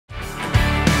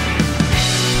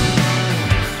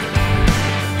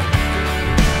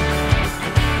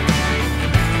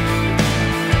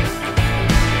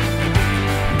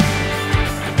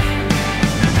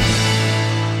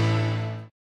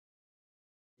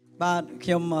បាទខ្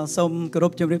ញុំសូមគោរ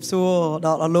ពជម្រាបសួរដ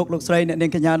ល់លោកស្រីអ្នកនា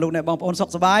ងកញ្ញាលោកអ្នកបងប្អូនសុខ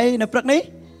សប្បាយនៅព្រឹកនេះ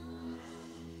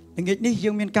ល្ងាចនេះយើ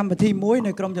ងមានកម្មវិធីមួយ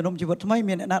នៅក្រុមជំនុំជីវិតថ្មី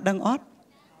មានអ្នកណាដឹងអត់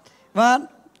បាទ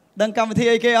ដឹងកម្មវិធី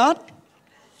អីគេអត់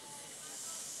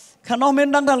ខាងនោះមាន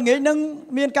ដឹងថាល្ងាចហ្នឹង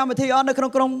មានកម្មវិធីអត់នៅក្នុ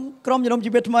ងក្រុមជំនុំ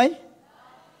ជីវិតថ្មី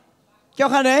ចុះ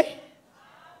ខាងនេះ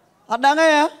អត់ដឹងទេ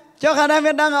ចុះខាងនេះ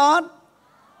មានដឹងអត់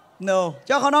No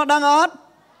ចុះខាងនោះដឹងអត់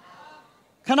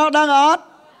ខាងនោះដឹងអត់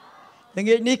ល្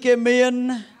ងាចនេះគេមាន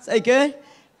ស្អីគេ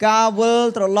ការវិល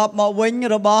ត្រឡប់មកវិញ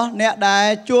របស់អ្នកដែល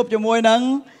ជួបជាមួយនឹង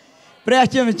ព្រះ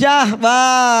ជាម្ចាស់បា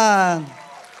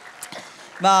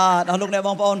ទអស់លោកអ្នកប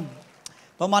ងប្អូន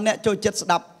ប្រហែលអ្នកចូលចិត្តស្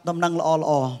ដាប់ដំណឹងល្អ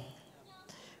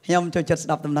ខ្ញុំចូលចិត្តស្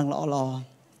ដាប់ដំណឹងល្អ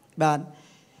បាទ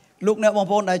លោកអ្នកបង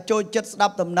ប្អូនដែលចូលចិត្តស្ដា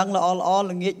ប់ដំណឹងល្អ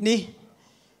ល្ងាចនេះ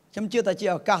ខ្ញុំជឿថាជា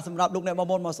ឱកាសសម្រាប់លោកអ្នកបង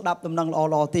ប្អូនមកស្ដាប់ដំណឹងល្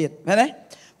អទៀតមែនទេ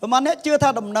ប្រហែលអ្នកជឿថា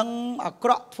ដំណឹងអាក្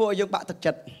រក់ធ្វើឲ្យយើងបាក់ទឹក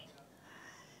ចិត្ត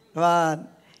បាទ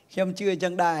ខ្ញុំជឿអញ្ចឹ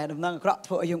ងដែរដំណឹងអាក្រក់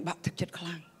ធ្វើឲ្យយើងបាក់ទឹកចិត្តខ្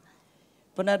លាំង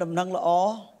ប៉ុន្តែដំណឹងល្អ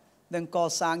នឹងក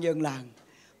សាងយើងឡើង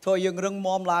ធ្វើឲ្យយើងរឹង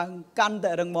មាំឡើងកាន់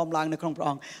តែរឹងមាំឡើងនៅក្នុងព្រះ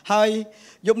អង្គហើយ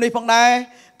យប់នេះផងដែរ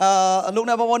លោក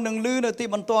អ្នកបងប្អូននឹងឮនៅទី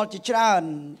បន្ទាល់ជាច្រើន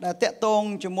ដែលតាក់ទង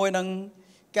ជាមួយនឹង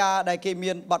ការដែលគេ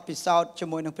មានបទពិសោធន៍ជា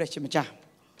មួយនឹងព្រះជាម្ចាស់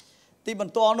ទីប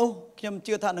ន្ទាល់នោះខ្ញុំ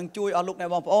ជឿថានឹងជួយអស់លោកអ្នក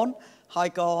បងប្អូនហើយ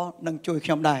ក៏នឹងជួយខ្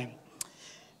ញុំដែរ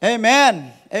អេមែន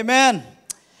អេមែន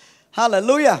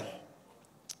Hallelujah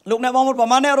លោកអ្នកបងប្អូនប្រ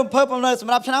ហែលអ្នករំភើបស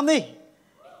ម្រាប់ឆ្នាំនេះ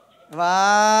បា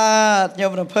ទខ្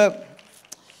ញុំរំភើប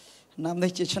ឆ្នាំនេះ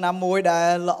ជាឆ្នាំមួយដែ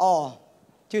លល្អ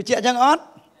ជឿជាក់អញ្ចឹងអត់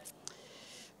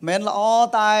មិនល្អ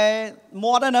តែ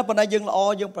មាត់ទេណាប៉ុន្តែយើងល្អ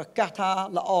យើងប្រកាសថា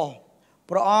ល្អ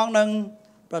ព្រះអង្គនឹង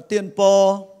ប្រទានពរ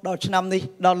ដល់ឆ្នាំនេះ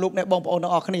ដល់លោកអ្នកបងប្អូន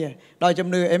ទាំងអស់គ្នាដោយជំ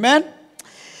នឿអេមែន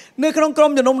នៅក្នុងក្រុ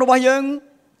មជំនុំរបស់យើង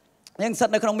ស្ថិត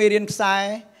នៅក្នុងមេរៀនខ្សែ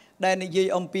ដែលនិយាយ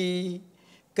អំពី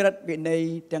ក្រឹតវិន័យ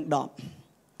ទាំង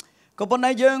10ក៏ប៉ុន្តែ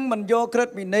យើងមិនយកក្រឹត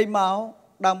វិន័យមក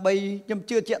ដើម្បីខ្ញុំ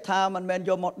ជឿជាក់ថាមិនមែន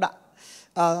យកមកដាក់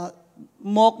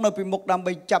មកនៅពីមុខដើម្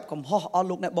បីចាប់កំហុសអស់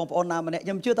លោកអ្នកបងប្អូនណាម្នាក់ខ្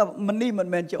ញុំជឿថានេះមិន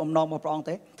មែនជាអំណងរបស់ព្រះអង្គ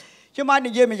ទេខ្ញុំអាច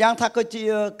និយាយម្យ៉ាងថាគឺជា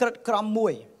ក្រឹតក្រមមួ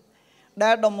យ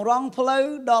ដែលតម្រង់ផ្លូវ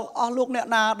ដល់អស់លោកអ្នក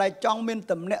ណាដែលចង់មាន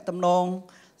ទំនាក់ទំនង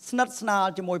ស្និទ្ធស្នាល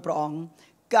ជាមួយព្រះអង្គ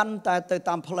កាន់តែទៅ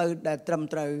តាមផ្លូវដែលត្រឹម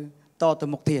ត្រូវតទៅ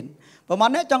មុខទៀតប្រហែល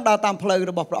អ្នកចង់ដើរតាមផ្លូវ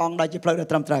របស់ព្រះអង្គដែលជាផ្លូវដែល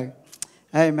ត្រឹមត្រូវ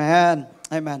អាមែន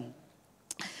អាមែន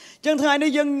ចឹងថ្ងៃនេះ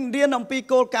យើងរៀនអំពី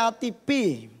គោលការណ៍ទី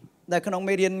2ដែលក្នុង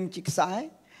មេរៀនជាខ្សែ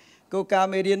គោលការ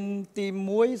ណ៍មេរៀនទី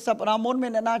1សប្តាហ៍មុនមា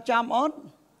នអ្នកណាចាំអត់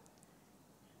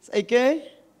ស្អីគេ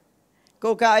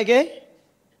គោលការណ៍អីគេ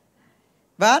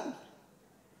បាទ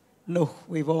នោះ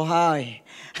វិវោហើយ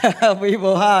វិ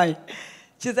វោហើយ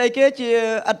ជាស្អីគេជា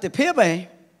អត្ថិភាពហ៎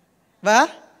បា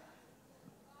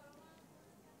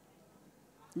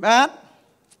ទ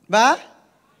បាទ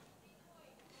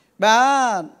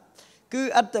គឺ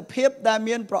អត្ថិភាពដែល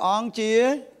មានព្រះអង្គ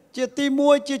ជាទី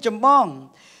1ជាចម្បង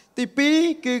ទី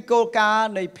2គឺគោលការណ៍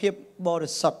នៃភាពបរិ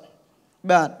សុទ្ធ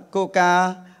បាទគោលការ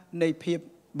ណ៍នៃភាព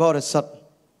បរិសុទ្ធ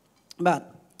បាទ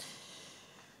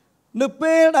នៅ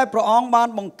ពេលដែលព្រះអង្គបាន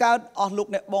បង្កើតអស់លោក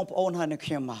អ្នកបងប្អូនហើយនៅ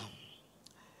ខ្ញុំមក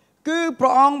គឺព្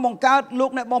រះអង្គបង្កើតលោ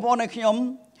កអ្នកបងប្អូននៅខ្ញុំ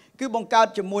គឺបង្កើត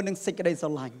ជាមួយនឹងសេចក្តីស្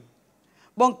រឡាញ់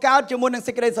បង្កើតជាមួយនឹង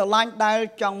សេចក្តីស្រឡាញ់ដែល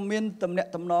ចង់មានទំនាក់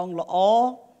ទំនងល្អ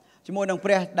ជាមួយនឹងព្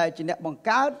រះដែលជាអ្នកបង្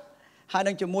កើតហើយ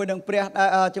នឹងជាមួយនឹងព្រះ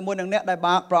ជាមួយនឹងអ្នកដែល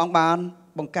ព្រះអង្គបាន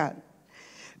បង្កើត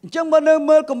អញ្ចឹងបើនៅ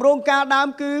មើលគម្រោងការដើម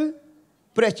គឺ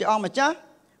ព្រះជាអង្គម្ចាស់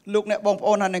លោកអ្នកបងប្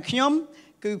អូនហើយនឹងខ្ញុំ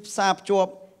គឺផ្សារភ្ជា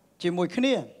ប់ជាមួយគ្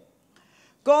នា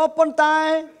ក៏ប៉ុន្តែ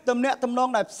ទំនាក់ទំនង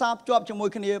ដែលផ្សារភ្ជាប់ជាមួយ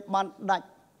គ្នាបានដាច់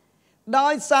ដោ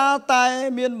យសារតែ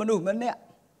មានមនុស្សម្នាក់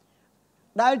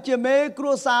ដែលជាមេគ្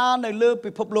រួសារនៅលើ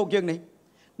ពិភពលោកយើងនេះ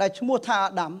ដែលឈ្មោះថា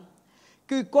អាដាម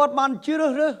គឺគាត់បានជ្រើ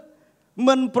សរើស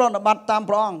មិនប្រណិប័តតាម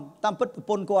ព្រះអង្គតាមពិតប្រ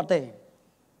ពន្ធគាត់ទេ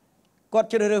គាត់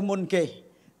ជ្រើសរើសមុនគេ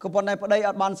ក៏ប៉ុន្តែប្តីអ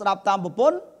ត់បានស្ដាប់តាមប្រព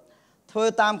ន្ធធ្វើ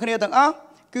តាមគ្នាទាំងអស់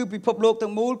គឺពិភពលោក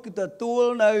ទាំងមូលគឺទទួល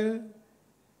នៅ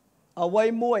អ្វី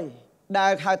មួយដែ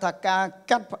លហៅថាការ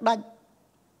កាត់ផ្ដាច់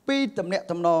ពីទំនាក់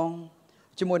ទំនង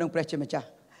ជាមួយនឹងព្រះជាម្ចាស់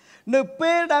នៅ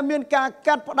ពេលដែលមានការ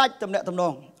កាត់ផ្ដាច់ទំនាក់ទំន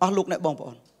ងអស់លោកអ្នកបងប្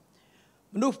អូន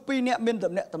មនុស្ស2នាក់មាន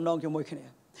ទំនាក់ទំនងជាមួយគ្នា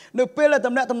នៅពេលដែល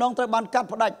ទំនាក់ទំនងត្រូវបានកាត់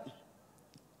ផ្ដាច់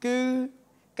គឺ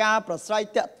ការប្រស្រ័យ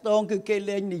តាក់ទងគឺគេ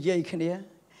លែងនិយាយគ្នា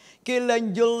គេលែង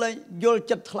យល់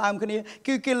ចិត្តថ្លើមគ្នា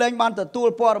គឺគេលែងបានទទួល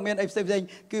ព័ត៌មានអីផ្សេង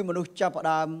គឺមនុស្សចាប់ផ្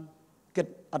ដើមគិត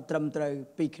អត់ត្រឹមត្រូវ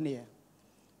ពីគ្នា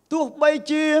ទោះបី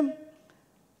ជា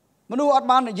មនុស្សអត់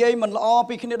បាននិយាយមិនល្អ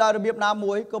ពីគ្នាដោយរបៀបណា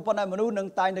មួយក៏ប៉ុន្តែមនុស្សនឹង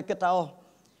តែងតែគិតថា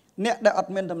អ្នកដែលអ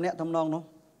ត់មានទំនាក់ទំនងនោះ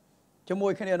ជាមួ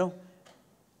យគ្នានោះ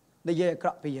និយាយអាក្រ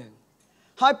ក់ពីយើង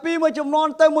ហើយពីមួយចំនួន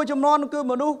ទៅមួយចំនួនគឺ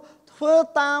មនុស្សធ ធ្វើ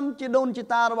តាមជាដូនជា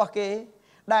តារបស់គេ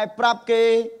ដែលប្រាប់គេ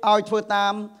ឲ្យធ្វើតា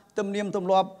មទំនៀមទម្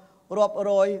លាប់រាប់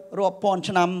រយរាប់ពាន់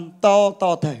ឆ្នាំត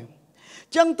ទៅ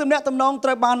ចឹងទំនាក់ទំនងត្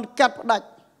រូវបានកាត់ផ្ដា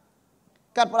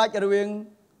ច់រវាង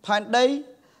ផែនដី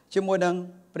ជាមួយនឹង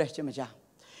ព្រះជាម្ចាស់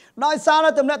ដោយសារតែ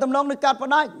ទំនាក់ទំនងនឹងកាត់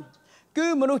ផ្ដាច់គឺ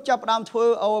មនុស្សចាប់ផ្ដើមធ្វើ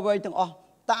អ្វីទាំងអស់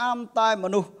តាមតែម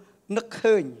នុស្សនឹក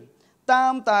ឃើញតា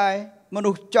មតែមនុ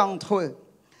ស្សចង់ធ្វើ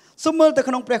សូមមើលទៅ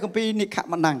ក្នុងព្រះគម្ពីរនិខ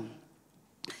មណ្ឌ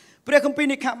ព្រះគម្ពីរ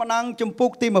និខមណ្ឌជំពូ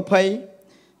កទី20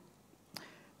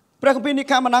ព្រះគម្ពីរនិ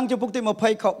ខមណ្ឌជំពូកទី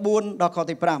20ខ4ដល់ខ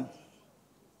ទី5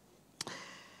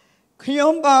ខ្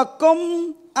ញុំបើគុំ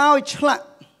ឲ្យឆ្លាក់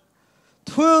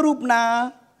ធ្វើរូបណា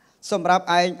សម្រាប់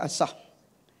ឯងឲ្យសោះ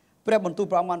ព្រះបន្ទូល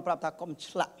ព្រះអង្គបានប្រាប់ថាកុំ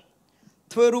ឆ្លាក់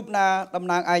ធ្វើរូបណាតំ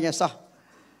ណាងឯងឲ្យសោះ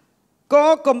ក៏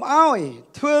កុំឲ្យ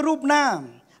ធ្វើរូបណា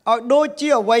ឲ្យដូចជា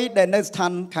អ្វីដែលនៅស្ថា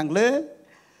នខាងលើ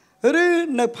ឬ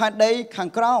នៅផែនដីខាង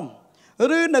ក្រោម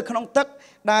ឬនៅក្នុងទឹក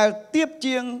ដែលទៀប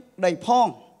ជាងដីផង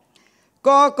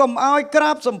ក៏កុំឲ្យក្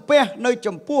រាបសំពះនៅ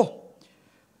ចំពោះ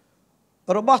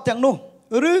របស់ទាំងនោះ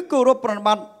ឬគោរពប្រណិ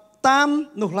ប័តតាម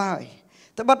នោះឡើយ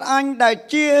ត្បិតអញដែល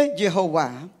ជាយេហូវ៉ា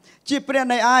ជាព្រះ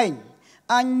នៃឯង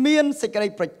អញមានសេចក្តី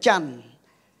ប្រច័ណ្ឌ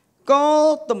ក៏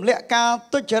ទម្លាក់ការ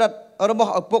ទុច្ចរិតរប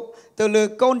ស់ឪពុកទៅលើ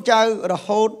កូនចៅរ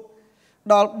ហូត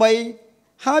ដល់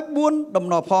3ហើយ4ដំ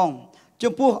ណរផង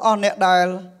ចំពោះអស់អ្នកដែល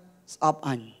ស្អប់អ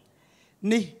ញ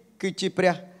នេះគឺជាព្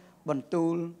រះបន្ទូ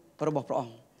លរបស់ព្រះអ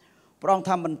ង្គ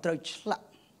ថាមិនត្រូវឆ្លាក់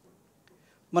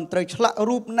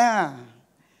រូបណា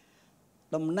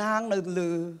តំណាងនៅ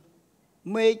លើ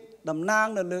មេឃតំណាង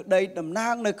នៅលើដីតំណា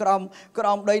ងនៅក្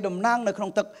រោមដីតំណាងនៅក្នុ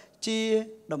ងទឹកជា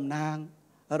តំណាង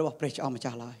របស់ព្រះជាម្ចា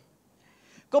ស់ឡើយ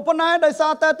ក៏ប៉ុន្តែដោយសា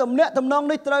រតែទំនាក់ទំនង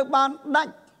នេះត្រូវបានដា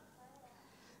ច់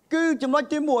គឺចំណុច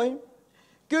ទី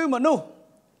1គឺមនុស្ស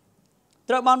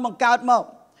ត្រូវបានបង្កើតមក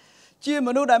ជាម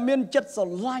នុស្សដែលមានចិត្តស្រ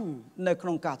ឡាញ់នៅក្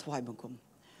នុងការថ្វាយបង្គំ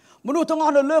មនុស្សទាំងអ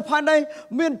ស់នៅលើផែនដី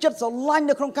មានចិត្តស្រឡាញ់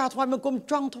នៅក្នុងការថ្វាយបង្គំ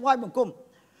ចង់ថ្វាយបង្គំ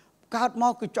កើតម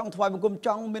កគឺចង់ថ្វាយបង្គំច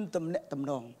ង់មានទំនាក់ទំ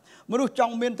នងមនុស្សច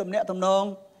ង់មានទំនាក់ទំនង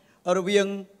រវាង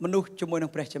មនុស្សជាមួយនឹ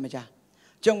ងព្រះជាម្ចាស់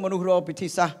អញ្ចឹងមនុស្សរកពិធី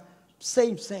សាស្ត្រផ្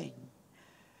សេង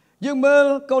យើងមើល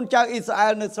កូនចៅអ៊ីស្រាអែ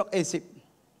លនៅស្រុកអេស៊ីប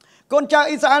កូនចៅ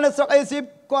អ៊ីស្រាអែលនៅស្រុកអេស៊ីប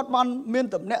គាត់បានមាន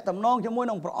ទំនាក់ទំនងជាមួយ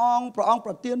នឹងព្រះអង្គ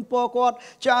ប្រទានពរគាត់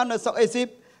ច្រើននៅស្រុកអេស៊ីប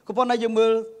ក៏ប៉ុន្តែយើងមើ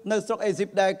លនៅស្រុកអេស៊ីប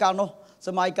ដែលកាលនោះស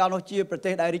ម័យកាលនោះជាប្រទេ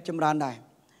សដែលរីកចម្រើនដែរ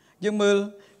យើងមើល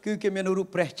គឺគេមានរូប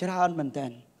ព្រះច្រើនមែនតើ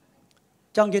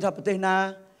ចង់និយាយថាប្រទេសណា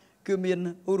គឺមាន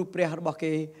រូបព្រះរបស់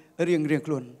គេរៀង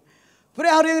ខ្លួនព្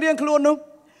រះរៀងខ្លួននោះ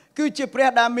គឺជាព្រះ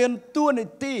ដែលមានតួនា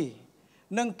ទី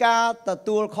នឹងការទ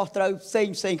ទួលខុសត្រូវផ្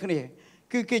សេងគ្នា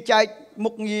គឺគេចែកមុ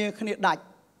ខងារគ្នាដាច់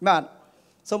បាទ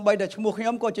សូម្បីតែឈ្មោះខ្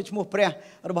ញុំក៏ជាឈ្មោះព្រះ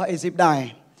របស់អេស៊ីបដែរ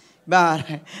បាទ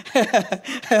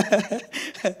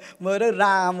មើលទៅ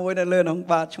រ៉ាមួយនៅលើនោះ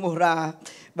បាទឈ្មោះរ៉ា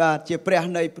បាទជាព្រះ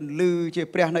នៃពន្លឺជា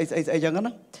ព្រះនៃស្អីចឹង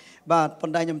ណាបាទប៉ុ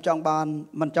ន្តែខ្ញុំ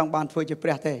មិនចង់បានធ្វើជាព្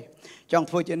រះទេចង់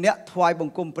ធ្វើជាអ្នកថ្វាយប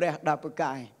ង្គំព្រះដែលប្រ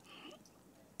កាយ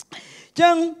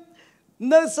ចឹង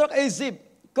នៅស្រុកអេស៊ីប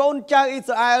កូនចៅអ៊ី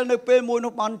ស្រាអែលនៅពេលមួយ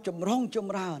នោះបានចម្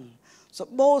រើនស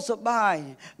បោសបាយ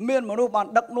មានមនុស្សបាន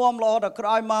ដឹកនាំរហូតដល់ក្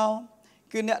រោយមក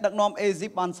គឺអ្នកដឹកនាំអេស៊ី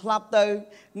បបានស្លាប់ទៅ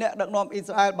អ្នកដឹកនាំអ៊ី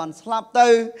ស្រាអែលបានស្លាប់ទៅ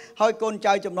ហើយកូន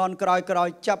ចៅចំនួនក្រោយ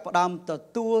ចាប់ផ្ដើមទ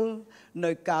ទួល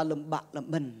នៅការលំបាកលំ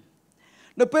បិន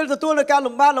នៅពេលទទួលនៅការ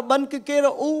លំបាកលំបិនគឺគេរ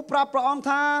អ៊ូប្រាប់ព្រះអង្គ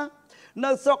ថា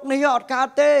នៅស្រុកនេះអត់កើត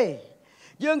ទេ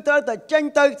យើងត្រូវតែចេញ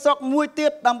ទៅស្រុកមួយទៀ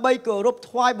តដើម្បីគោរព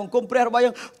ថ្វាយបង្គំព្រះរបស់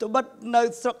យើងត្បិតនៅ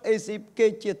ស្រុកអេស៊ីបគេ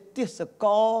ជាទេសក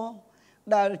ល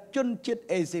ដែលជនជាតិ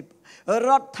អេស៊ីបរ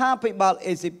ដ្ឋាភិបាល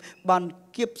អេស៊ីបបាន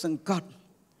គៀបសង្កត់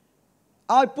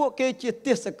ឲ្យពួកគេជា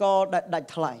ទេសកលដែលដាច់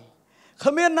ថ្លៃ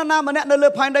គ្មាននរណាម្នាក់នៅលើ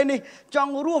ផែនដីនេះច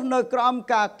ង់រស់នៅក្រោម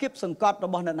ការគៀបសង្កត់រ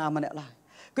បស់នរណាម្នាក់ឡើយ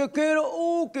គឺគេរ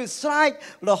អ៊ូគឺស្រែក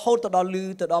រហូតទៅដល់ឮ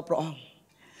ទៅដល់ព្រះអង្គ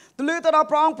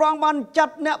ព្រះអង្គបានចា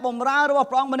ត់អ្នកបម្រើរបស់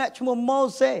ព្រះអង្គម្នាក់ឈ្មោះម៉ូ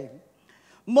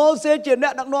សេជាអ្ន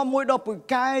កដឹកនាំមួយដ៏ពូ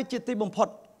កែជាទីបំផុត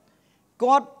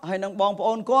គាត់ហើយនឹងបងប្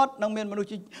អូនគាត់នឹងមានមនុស្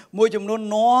សមួយចំនួន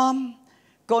នាំ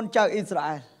កូនចៅអ៊ីស្រា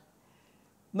អែល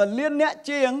1លានអ្នក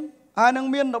ជាងហើយនឹង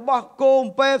មានរបស់គោអំ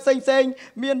ពែផ្សេង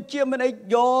មានជាមានអី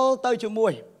យកទៅជាមួ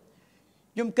យ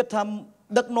ខ្ញុំគិតថា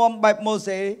ដឹកនាំបែបម៉ូ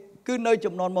សេគឺនៅ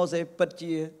ចំនួនម៉ូសេពិត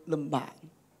ជាលំបាកអ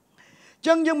ញ្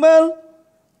ចឹងយើងមើល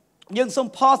យើងសុំ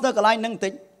ផសនៅកន្លែងហ្នឹងបន្តិ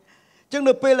ចអញ្ចឹង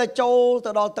នៅពេលដែលចូលទៅ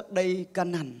ដល់ទឹកដីកា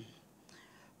ណាន់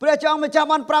ព្រះចောင်းម្ចាស់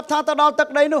បានប្រាប់ថាទៅដល់ទឹក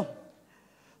ដីនោះ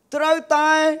ត្រូវតែ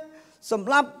សម្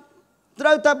លាប់ត្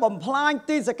រូវតែបំផ្លាញ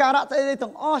ទីសក្ការៈ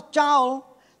ទាំងអស់ចោល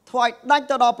ថ្វាយដាច់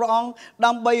ទៅដល់ព្រះអង្គ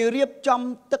ដើម្បីរៀបចំ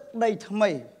ទឹកដីថ្មី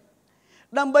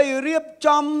ដើម្បីរៀប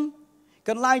ចំក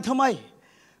ន្លែងថ្មី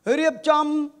រៀបចំ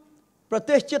ប្រ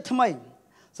ទេសជាតិថ្មី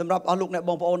សម្រាប់អស់លោកអ្នកប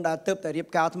ងប្អូនដែលទើបតែរៀប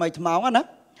ការថ្មីថ្មោងណា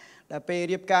តែពេល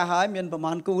រៀបការហើយមានប្រ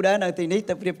មាណគូដែរនៅទីនេះ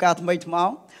ទើបរៀបការថ្មីថ្មោង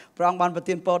ព្រះអង្គបានប្រ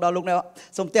ទានពរដល់លោកអ្នក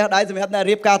សូមផ្ទះដៃសម្រាប់អ្នក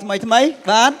រៀបការថ្មីបាទ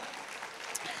អ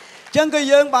ញ្ចឹងគឺ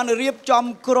យើងបានរៀបចំ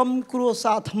ក្រុមគ្រួ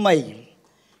សារថ្មី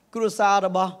គ្រួសាររ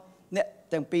បស់អ្នក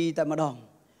ទាំងពីរតែម្ដងអ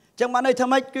ញ្ចឹងបានន័យថា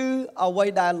ម៉េចគឺអ្វី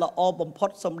ដែលល្អបំផុត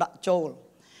សូមដាក់ចូល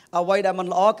អ្វីដែលមិន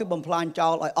ល្អគឺបំផ្លាញចោ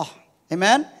លឲ្យអស់អេ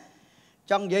មែន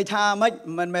ចង់និយាយថាម៉េច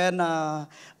មិនមែន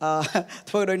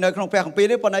ធ្វើដោយនៅក្នុងព្រះគម្ពីរ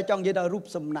នេះប៉ុន្តែចង់និយាយថារូប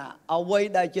សំណាកអ្វី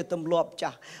ដែលជាទម្លាប់ចា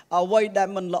ស់អ្វីដែល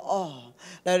មិនល្អ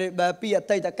ដែលពីអ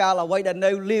តីតកាលអ្វីដែល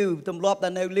នៅលីវទម្លាប់ដែ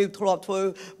លនៅលីវធ្លាប់ធ្វើ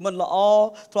មិនល្អ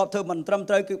ធ្លាប់ធ្វើមិនត្រឹម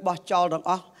ត្រូវគឺបោះចោលទាំង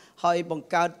អស់ហើយបង្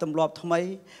កើតទម្លាប់ថ្មី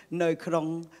នៅក្នុង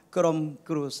ក្រុម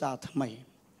គ្រួសារថ្មី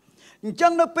អញ្ចឹ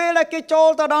ងនៅពេលដែលគេចូល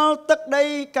ទៅដល់ទឹកដី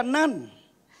កាណាន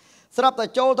ស្រាប់តែ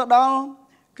ចូលទៅដល់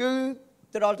គឺ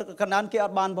ទៅដល់ទឹកកាណានគេអ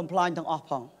ត់បានបំផ្លាញទាំងអស់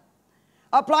ផង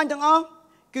អត់ផ្លាញទាំងអស់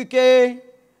គឺគេ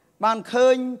បានឃើ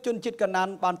ញជនជាតិកាណាន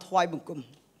បានថ្វាយបង្គំ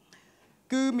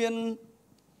គឺមាន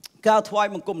ការថ្វាយ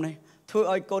បង្គំនេះធ្វើ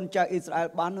ឲ្យកូនចៅអ៊ីស្រាអែល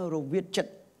បានរវិតចិត្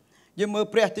តយើងមើល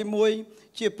ព្រះទី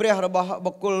1ជាព្រះរបស់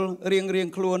បុគ្គលរៀង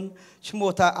ខ្លួនឈ្មោះ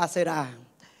ថាអាសេរ៉ា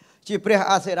ជាព្រះ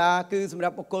អាសេរ៉ាគឺសម្រា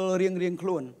ប់បុគ្គលរៀងខ្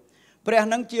លួនព្រះ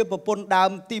នឹងជាប្រពន្ធដើ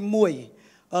មទី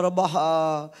1របស់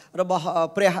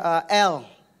ព្រះអែល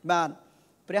បាទ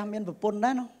ព្រះមានប្រពន្ធ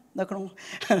ដែរនៅក្នុង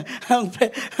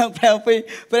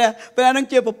ព្រះនឹង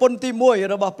ជាប្រពន្ធទី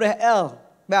1របស់ព្រះអែល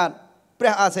បាទព្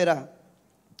រះអាសេរ៉ា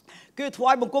គឺថ្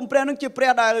វាយបង្គំព្រះនឹងជាព្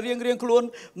រះដែលរៀងខ្លួន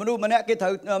មនុស្សម្នាក់គេត្រូ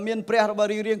វមានព្រះរបស់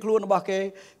រៀងខ្លួនរបស់គេ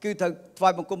គឺត្រូវថ្វា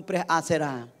យបង្គំព្រះអាសេ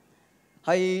រ៉ា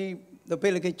ហើយទៅពេ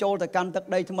លគេចូលទៅកាន់ទឹក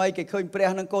ដីថ្មីគេឃើញព្រះ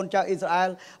នឹងកូនចៅអ៊ីស្រាអែល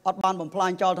អត់បានបំផ្លា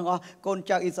ញចោលទាំងអស់កូន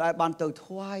ចៅអ៊ីស្រាអែលបានទៅ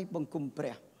ថ្វាយបង្គំព្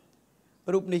រះ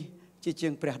រូបនេះជាជា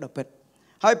ងព្រះដ៏ពិត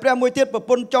ហើយព្រះមួយទៀតប្រ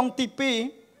ពន្ធចុងទី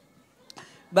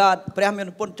2បាទព្រះមាន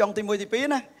ប្រពន្ធចុងទី1ទី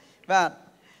2ណាបាទ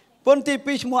ប្រពន្ធទី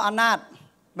2ឈ្មោះអាណាត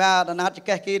បាទអាណាតច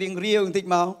កេះគេរៀងរាវបន្តិច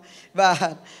មក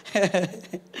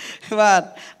បាទ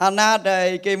អាណាតដែល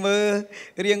គេមើល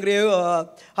រៀងរាវ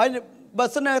ហើយបើ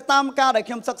សិនតាមការដែល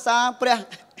ខ្ញុំសិក្សាព្រះ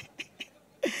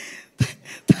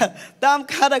តាម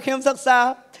ការដែលខ្ញុំសិក្សា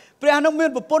ព្រះនឹងមាន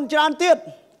ប្រពន្ធច្រើនទៀត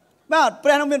បាទព្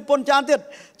រះនឹងមានប្រពន្ធច្រើនទៀតអ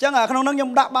ញ្ចឹងក្នុងនោះខ្ញុំ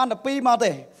ដាក់បានតែ2មក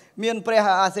ទេមានព្រះ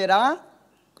អាសេរ៉ា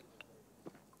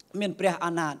មានព្រះ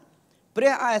អាណាតព្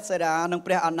រះអាសេរ៉ានិង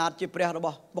ព្រះអាណាតជាព្រះរប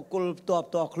ស់បុគ្គលផ្ទា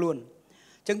ល់ខ្លួន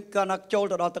អញ្ចឹងកាលណាចូល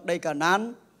ទៅដល់ទឹកដីកាណាន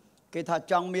គេថា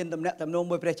ចង់មានតំណែងទំនង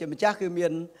មួយព្រះជាម្ចាស់គឺមា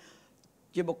ន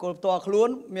ជាបុគ្គលផ្ទាល់ខ្លួន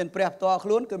មានព្រះផ្ទាល់ខ្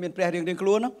លួនគឺមានព្រះរៀងខ្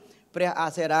លួនព្រះអា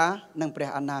សេរ៉ានិងព្រះ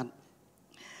អាណាត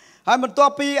ហើយបន្ទា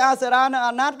ប់ពីអាសេរ៉ានិង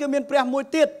អាណាតគឺមានព្រះមួយ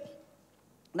ទៀត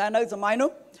ដែលនៅសម័យនោះ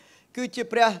គឺជា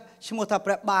ព្រះឈ្មោះថា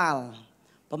ព្រះបាល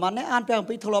ប្រហែលនេះអានព្រះអំ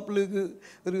ពីធ្លាប់ឮគឺ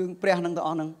រឿងព្រះនឹងទាំងអ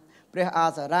ស់ហ្នឹងព្រះអា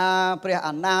សេរ៉ាព្រះ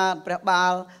អាណាតព្រះបា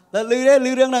លឮ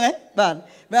រឿងហ្នឹងហ៎បាទ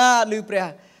ឮ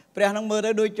ព្រះនឹងមើល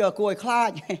ទៅដូចគួរឲ្យខ្លាច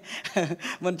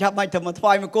មិនចាំបាច់ទៅមកថ្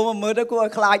វាយបង្គំមើលទៅគួរឲ្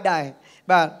យខ្លាចដែរ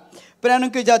បាទព្រះនឹ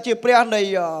ងគឺជាព្រះនៃ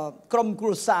ក្រុមគ្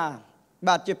រួសារ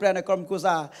បាទជាព្រះនៃក្រុមគ្រួ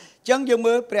សារអញ្ចឹងយើង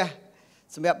មើលព្រះ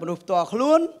សម្រាប់មនុស្សផ្ទាល់ខ្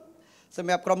លួនស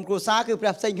ម្រាប់ក្រុមគ្រួសារគឺព្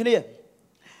រះផ្សេងគ្នា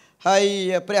ហើយ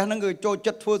ព្រះនឹងគឺចូល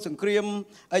ចិត្តធ្វើសង្គ្រាម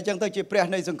អីចឹងទៅជាព្រះ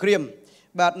នៃសង្គ្រាម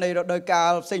បាទនៃរដូវកា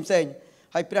លផ្សេង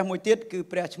ហើយព្រះមួយទៀតគឺ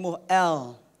ព្រះឈ្មោះអែល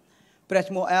ព្រះ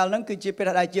ឈ្មោះអែលហ្នឹងគឺជាព្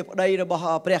រះដែលជាប្តីរបស់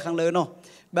ព្រះខាងលើនោះ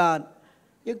បាទ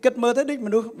យើងគិតមើលទៅដូចម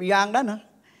នុស្សម្យ៉ាងដែរណា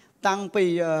តាំងពី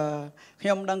ខ្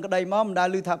ញុំដឹងក្តីមកមិនដែល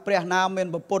ឮថាព្រះណាមាន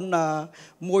ប្រពន្ធ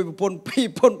1ប្រពន្ធ2ប្រ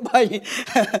ពន្ធ3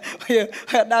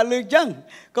ដែលឮអញ្ចឹង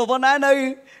ក៏ប៉ុន្តែ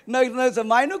នៅស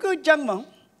ម័យនោះគឺអញ្ចឹងហ្មង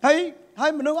ហើ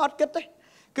យមនុស្សអត់គិតទេ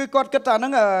គឺគាត់គិតថាហ្នឹ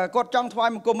ងគាត់ចង់ថ្វាយ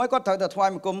បង្គំហើយគាត់ត្រូវតែថ្វាយ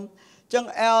បង្គំអញ្ចឹង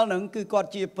អែលហ្នឹងគឺគាត់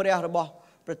ជាព្រះរបស់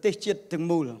ប្រទេសជាតិទាំង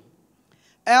មូល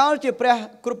អែលជាព្រះ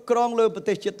គ្រប់គ្រងលើប្រ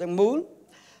ទេសជាតិទាំងមូល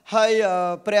ហើយ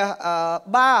ព្រះ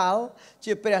បាល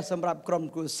ជាព្រះសម្រាប់ក្រុម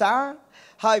គ្រួសារ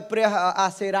ហើយព្រះអា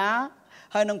សេរ៉ា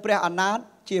ហើយនិងព្រះអាណាត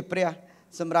ជាព្រះ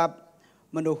សម្រាប់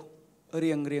មនុស្ស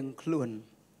រៀងខ្លួន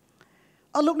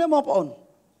អរលោកអ្នកបងប្អូន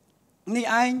នេះ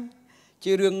ឯង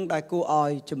ជារឿងដែលគួរឲ្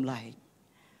យចម្លែក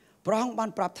ព្រះអង្គបាន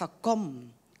ប្រាប់ថា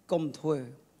កុំធ្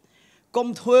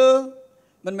វើ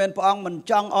មិនមែនព្រះអង្គមិន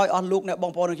ចង់ឲ្យអស់លោកអ្នកប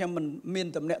ងប្អូនខ្ញុំមិនមាន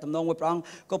តំណែងតំណងមួយព្រះអង្គ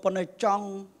ក៏ប៉ុន្តែចង់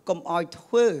កុំឲ្យធ្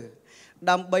វើ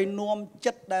ដើម្បីនាំ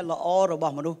ចិត្តដែលល្អរប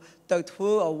ស់មនុស្សទៅធ្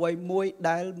វើអ្វីមួយ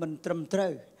ដែលមិនត្រឹមត្រូ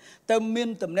វទៅមាន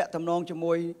តំណែងតំណងជា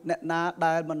មួយអ្នកណា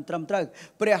ដែលមិនត្រឹមត្រូវ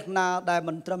ព្រះណាដែល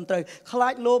មិនត្រឹមត្រូវខ្លា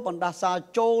ចលោបណ្ដាសា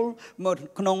ចូលមក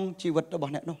ក្នុងជីវិតរប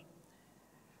ស់អ្នកនោះ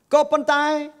ក៏ប៉ុន្តែ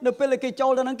នៅពេលគេចូ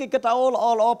លទៅហ្នឹងគេគិតថាអូល្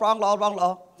អព្រះអង្គល្អ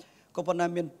ក៏ប៉ុន្តែ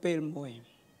មានពេលមួយ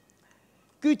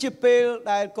គឺជាពេល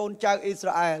ដែលកូនចៅអ៊ីស្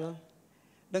រាអែល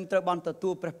នឹងត្រូវបានទទួ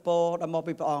លព្រះពរដែលមក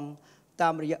ពីព្រះអង្គតា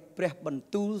មរយៈព្រះបន្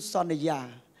ទូលសន្យា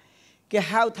គេ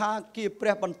ហៅថាជាព្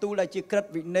រះបន្ទូលដែលជាក្រឹត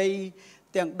វិន័យ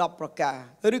ទាំង10ប្រការ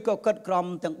ឬក៏កិត្តក្រម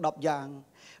ទាំង10យ៉ាង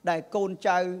ដែលកូន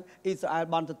ចៅអ៊ីស្រាអែល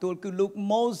បានទទួលគឺលោក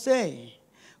ម៉ូសេ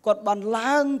គាត់បាន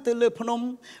ឡើងទៅលើភ្នំ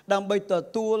ដើម្បីទ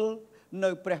ទួលនៅ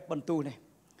ព្រះបន្ទូលនេះ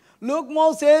លោកម៉ូ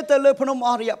សេទៅលើភ្នំអ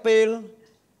ស់រយៈពេល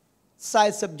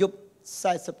40យប់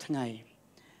40ថ្ងៃ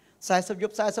40យ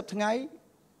ប់40ថ្ងៃ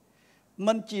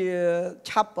មិនជា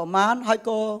ឆាប់ប្រមាណហើយ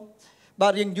ក៏បា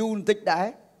ទរៀងយូរបន្តិចដែរ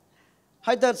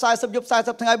ហើយទៅ40យប់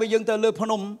40ថ្ងៃបើយើងទៅលើភ្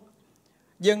នំ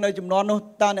យើងនៅចំនួននោះ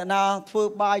តើអ្នកណាធ្វើ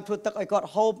បាយធ្វើទឹកឲ្យគាត់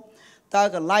ហូបតើ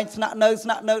កន្លែងស្នាក់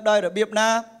នៅដោយរបៀបណា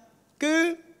គឺ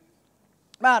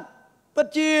បាទពិត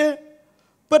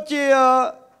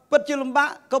ជាលំបាក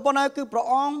ក៏ប៉ុន្តែគឺព្រះ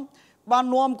អង្គបាន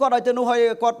នាំគាត់ឲ្យទៅនោះហើយ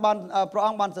គាត់បានព្រះអ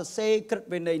ង្គបានសរសេរក្រឹត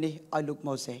វិន័យនេះឲ្យលោក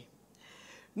ម៉ូសេ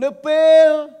នៅពេល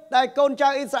ដែលកូនចៅ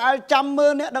អ៊ីស្រាអែលចាំមើ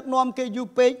លអ្នកដឹកនាំគេយូរ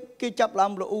ពេកគេចាប់ឡើ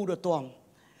ងលូរទាំ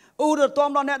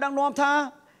ដល់អ្នកដឹកនាំថា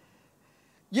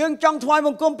យើងចង់ថ្វាយប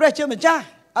ង្គំព្រះជាម្ចាស់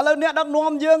ឥឡូវអ្នកដឹក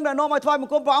នាំយើងដែលនាំឲ្យថ្វាយប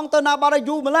ង្គំព្រះអង្គទៅណាបាត់ហើយ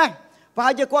យូរម្ល៉េះប្រ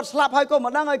ហែលជាគាត់ស្លាប់ហើយក៏មិ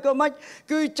នដឹងហើយក៏មិន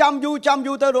គឺចាំយូរ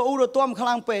ទៅរទាំខ្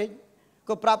លាំងពេក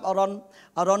ក៏ប្រាប់អ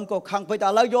រុនក៏ខឹងពេកតែ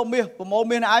ឥឡូវយកមាសប្រមូល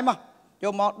មាសនេះឯងមកយ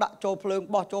កមកដាក់ចូលភ្លើង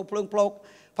បោះចូលភ្លើងផ្លោក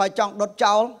ផាយចង់ដុត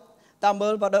ចោលតាមមើ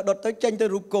លបើដុតទៅចេញទៅ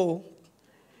រូបគោយ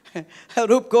ក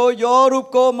រូប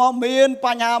គោមកមានប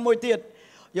ញ្ហាមួយទៀត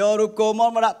យករូបគោម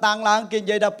កដាក់តាំងឡើងគេនិ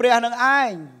យាយថាព្រះនឹងឯ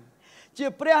ងជា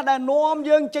ព្រះដែលនាំ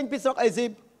យើងចេញពីស្រុកអេស៊ី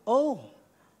បអូ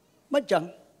មិនចឹង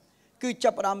គឺចា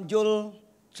ប់ផ្ដើមយល់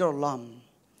ច្រឡំ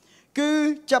គឺ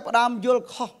ចាប់ផ្ដើមយល់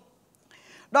ខុស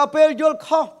ដល់ពេលយល់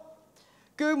ខុស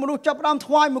គឺមនុស្សចាប់ផ្ដើម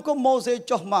ថ្វាយបង្គំម៉ូសេ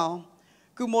ចុះមក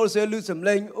គឺម៉ូសេឮសំ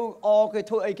ឡេងគេ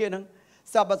ធ្វើអីគេហ្នឹង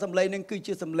សាប់សំឡេងហ្នឹងគឺ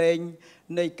ជាសំឡេង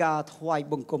នៃការថ្វាយ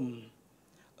បង្គំ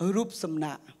រូបសំ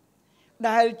ណាក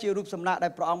ដែលជារូបសំណាកដែ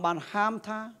លព្រះអង្គបានហាម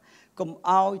ថាកុំ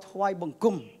ឲ្យថ្វាយបង្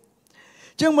គំ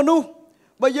ជាងមនុស្ស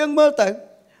បើយើងមើលទៅ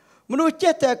មនុស្ស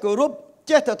ចេះតែគោរព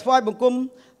ចេះតែថ្វាយបង្គំ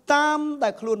តាមដែ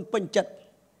លខ្លួនពេញចិត្ត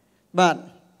បាទ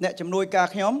អ្នកជំនួយការ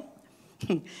ខ្ញុំ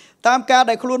តាមការ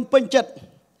ដែលខ្លួនពេញចិត្ត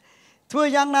ធ្វើ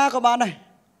យ៉ាងណាក៏បានដែរ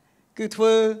គឺធ្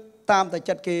វើតាមតែ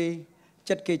ចិត្ត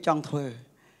គេចង់ធ្វើ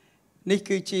នេះ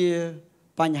គឺជា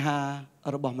បញ្ហា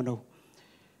របស់មនុស្ស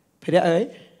ព្រះអើយ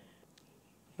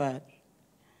បាទ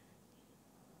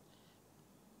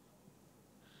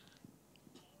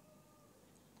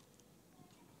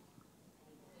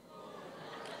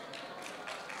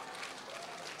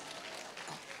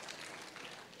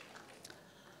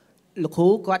លោកគ្រូ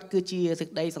គាត់គឺជាសេច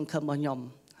ក្តីសង្ឃឹមរបស់ខ្ញុំ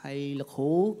ហើយលោកគ្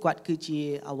រូគាត់គឺជា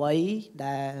អ្វី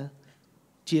ដែល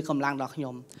ជាកម្លាំងដល់ខ្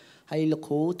ញុំហើយលោក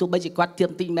គ្រូទោះបីជាគាត់ទៀប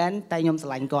បន្តិចមែនតែខ្ញុំស្រ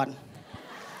ឡាញ់គាត់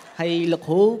ហើយលោក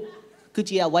គ្រូគឺ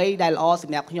ជាអ្វីដែលល្អស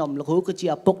ម្រាប់ខ្ញុំលោកគ្រូគឺជា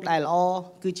ឪពុកដែលល្អ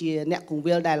គឺជាអ្នកគង្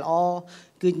វាលដែលល្អ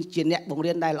គឺជាអ្នកបង្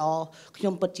រៀនដែលល្អខ្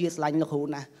ញុំពិតជាស្រឡាញ់លោកគ្រូ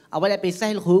ណាស់អ្វីដែលពិសេស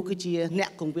លោកគ្រូគឺជាអ្នក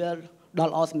គង្វាលដ៏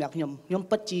ល្អសម្រាប់ខ្ញុំ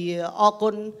ពិតជាអរគុ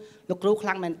ណលោកគ្រូខ្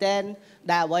លាំងមែនទែន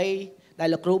ដែលអ្វីដែល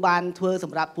លោកគ្រូបានធ្វើស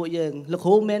ម្រាប់ពួកយើងលោកគ្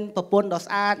រូមានប្រពន្ធដ៏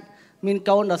ស្អាតមាន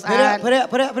កូនដ៏ស្អាតព្រះ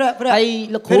ហើយ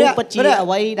លោកគ្រូពិតជាអ្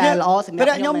វីដែលល្អសម្រា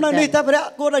ប់ខ្ញុំនៅនេះតើព្រះ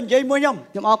គួរតែនិយាយមួយខ្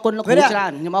ញុំអរគុណលោកគ្រូច្រើ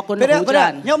នខ្ញុំអរគុណលោកគ្រូច្រើ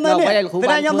នខ្ញុំនៅនេះ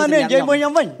ខ្ញុំនៅនេះនិយាយមួយខ្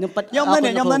ញុំវិញខ្ញុំនៅ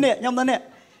នេះ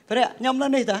ព្រះខ្ញុំនៅ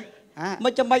នេះតើមិ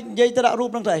នចាំបាច់និយាយទៅដាក់រូប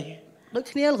ហ្នឹងទៅដូច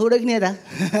គ្នាលោកគ្រូដូចគ្នាតើ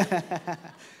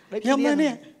ខ្ញុំនៅ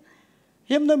នេះ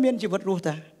ខ្ញុំនៅមានជីវិតរស់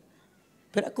តើ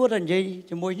ព្រះគួរតែនិយាយ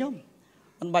ជាមួយខ្ញុំ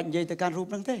មិនបាច់និយាយទៅកាន់រូប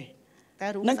ហ្នឹងទេតែ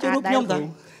រូបនឹងជារូបខ្ញុំតា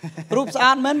រូបស្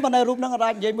អាតមែនប៉ុន្តែរូបនឹង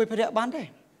អាចនិយាយមួយព្រះបានទេ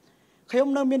ខ្ញុំ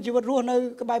នៅមានជីវិតរស់នៅ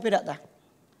ក្បែរព្រះតា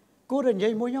គួរតែនិយា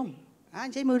យមួយខ្ញុំ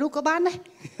និយាយមួយរូបក៏បានដែរ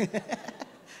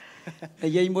និ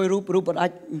យាយមួយរូបអា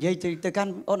ចនិយាយទៅកា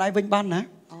ន់អូនឯងវិញបានណា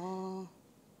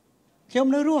ខ្ញុំ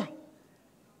នៅរស់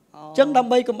អញ្ចឹងដើ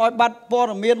ម្បីកុំឲ្យបាត់ព័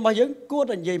ត៌មានរបស់យើងគួរ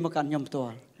តែនិយាយមកកាន់ខ្ញុំផ្ទា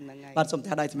ល់បាទសូម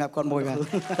តែដៃសម្រាប់គាត់មួយបាទ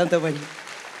ទៅវិញ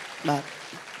បាទ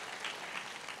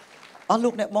អស់លោ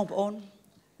កអ្នកបងប្អូន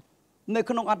នៅ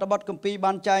ក្នុងអត្ថបទគម្ពីរ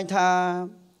បានចែងថា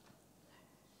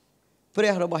ព្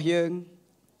រះរបស់យើង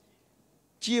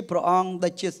ជាព្រះអង្គដែ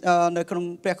លជានៅក្នុង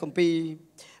ព្រះគម្ពីរ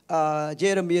យេ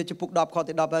រេមៀចំពុក10ខ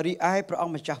ទី10រីឯព្រះអ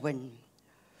ង្គម្ចាស់វិញ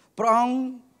ព្រះអង្គ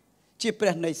ជាព្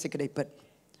រះនៃសេចក្តីពិត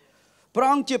ព្រះ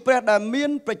អង្គជាព្រះដែលមា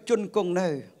នប្រជញ្ញគង់នៅ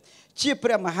ជាព្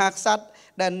រះមហាក្សត្រ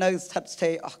ដែលនៅស្ថិតស្ថេ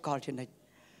រអស់កលជានិច្ច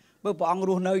បើព្រះអង្គរ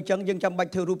ស់នៅអញ្ចឹងយើងចាំបា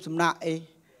ច់ធ្វើរូបសំណាកអី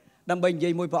ដើម្បីនិយា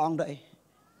យមួយព្រះអង្គទៅអី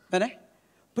មែនទេ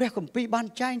ព្រះគម្ពីរបាន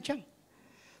ចែងអញ្ចឹង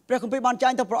ព្រះគម្ពីរបានចែ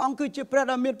ងថាព្រះអង្គគឺជាព្រះ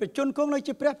ដែលមានប្រជញ្ញគង់នៅ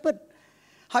ជាព្រះពិត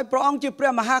ហើយព្រះអង្គជាព្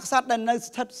រះមហាក្សត្រដែលនៅ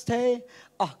ស្ថិតស្ថេរ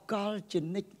អស់កលជា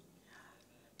និច្ច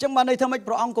អញ្ចឹងបានន័យថាម៉េច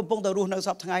ព្រះអង្គកំពុងតែរស់នៅស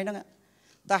ពថ្ងៃហ្នឹង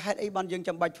តែហេតុអីបានយើង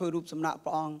ចាំបាច់ធ្វើរូបសំណាកព្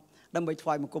រះអង្គដើម្បីថ្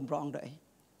វាយបង្គំព្រះអង្គទៅអី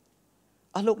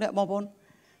អស់លោកអ្នកបងប្អូន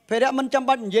ព្រះមិនចាំ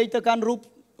បាច់និយាយទៅកាន់រូ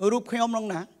បខ្ញុំហ្នឹង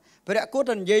ណា ព្រះគួរ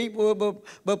តែនិយាយ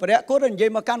បើព្រះគួរតែនិយាយ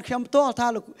មកកាន់ខ្ញុំផ្ទាល់ថា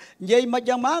និយាយមិន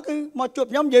យ៉ាងមកគឺមកជួប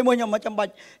ខ្ញុំនិយាយមួយខ្ញុំមិនចាំបា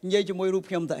ច់និយាយជាមួយរូប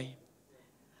ខ្ញុំទៅអី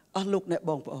អស់លោកអ្នក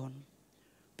បងប្អូន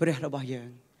ព្រះរបស់យើង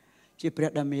ជាព្រះ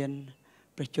ដែលមាន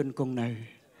ព្រះជន្មគង់នៅ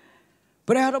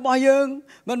ព្រះរបស់យើង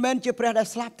មិនមែនជាព្រះដែល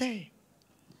ស្លាប់ទេ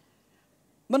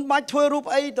មិនបាច់ធ្វើរូប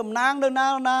អីតំណាងនៅណា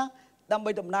ដើម្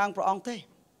បីតំណាងព្រះអង្គទេ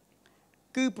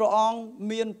គឺព្រះអង្គ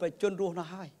មានបជនរស់ណាស់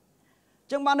ហើយអ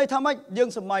ញ្ចឹងបានន័យថាម៉េចយើង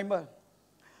សម័យមើល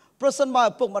ប្រសិនបើឪ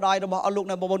ពុកម្ដាយរបស់អស់លោក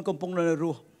អ្នកបងប្អូនកំពុងនៅរ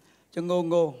ស់ចងង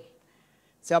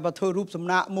ស្រាប់តែធ្វើរូបសំ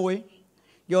ណាកមួយ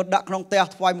យកដាក់ក្នុងផ្ទះ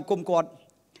ថ្វាយបង្គំគាត់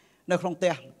នៅក្នុងផ្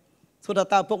ទះសួរថា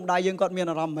តើឪពុកម្ដាយយើងគាត់មាន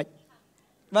អារម្មណ៍ម៉េច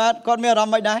បាទគាត់មានអារ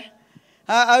ម្មណ៍ម៉េចដែរ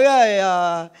ឪ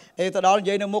ហើយទៅដល់និ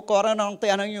យាយនៅមុខគាត់ក្នុងផ្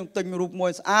ទះហ្នឹងយើងទិញរូបមួ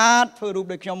យស្អាតធ្វើរូប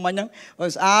ដូចខ្ញុំមិញហ្នឹង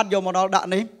ស្អាតយកមកដល់ដាក់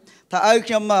នេះថាឪ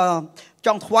ខ្ញុំច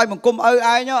ង់ថ្វាយបង្គំឪឯ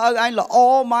ងល្អ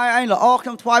ម៉ែឯងល្អខ្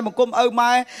ញុំថ្វាយបង្គំឪ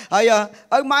ម៉ែហើយ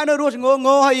ឪម៉ែនៅរស់ងង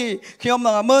ហើយខ្ញុំ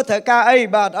មើលត្រូវការអី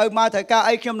បាទឪម៉ែត្រូវការ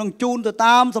អីខ្ញុំនឹងជូនទៅ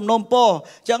តាមសំណូមពរ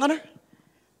អញ្ចឹងណា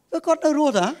បើគាត់នៅរ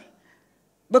ស់តា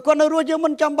បើគាត់នៅរស់យើងមិ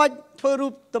នចាំបាច់ធ្វើរូ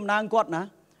បតំណាងគាត់ណា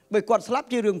បើគាត់ស្លាប់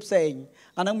ជារឿងផ្សេង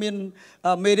អាហ្នឹងមាន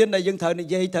មេរៀនដែលយើងត្រូវនិ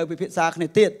យាយត្រូវពិភាក្សាគ្នា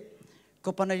ទៀត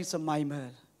ក៏ប៉ុន្តែសម័យមើ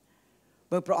ល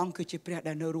បើព្រះអង្គគឺជាព្រះ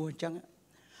ដែលនៅរស់អញ្ចឹង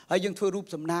ហើយយើងធ្វើរូប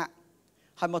សំណាក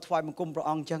ហើយមកថ្វាយបង្គំព្រះ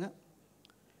អង្គអញ្ចឹង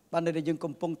បានតែយើង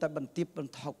កំពុងតែបន្ទាបប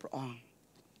ន្ថោកព្រះអង្គ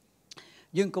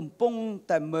យើងកំពុង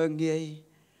តែមើងងាយ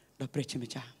ដល់ព្រះជា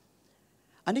ម្ចាស់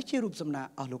អានេះជារូបសំណាក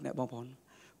អស់លោកអ្នកបងប្អូន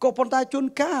ក៏ប៉ុន្តែជួន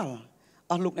កាល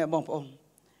អស់លោកអ្នកបងប្អូន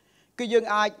គឺយើង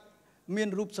អាចមាន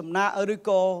រូបសំណាកឬ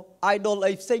ក៏ idol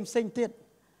អីផ្សេងទៀត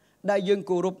ដែលយើង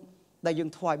គោរពដែលយើង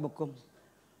ថ្វាយបង្គំ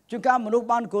ជួនកាលមនុស្ស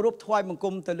បានគោរពថ្វាយបង្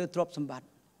គំទៅលើទ្រព្យសម្បត្តិ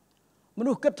ម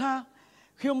នុស្សគិតថា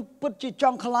ខ្ញុំពិតជាច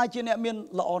ង់ខ្លាចជាអ្នកមាន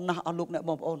ល្អណាស់អស់លោកអ្នក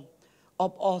បងប្អូនអ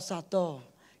បអរសាទរ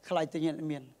ខ្លាចតែអ្នក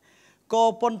មានក៏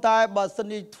ប៉ុន្តែបើសិ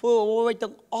នជាធ្វើអ្វី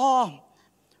ទាំងអស់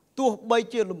ទោះបី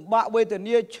ជាលំបាកវេទ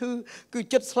នាឈឺគឺ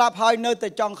ចិត្តស្លាប់ហើយនៅតែ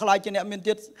ចង់ខ្លាចជាអ្នកមាន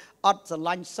ទៀតអត់ស្រ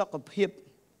ឡាញ់សុខភាព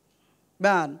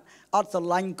បាទអត់ស្រ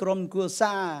ឡាញ់ក្រុមគ្រួ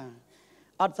សារ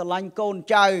អត់ស្រឡាញ់កូន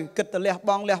ចៅគិតតែលះប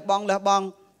ង់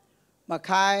មួយ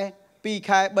ខែ2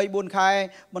ខែ3 4ខែ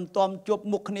មិនទាន់ជួប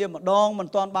មុខគ្នាម្ដងមិន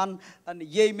ទាន់បាននិ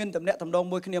យាយមានតំណែងតំណង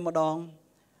មួយគ្នាម្ដង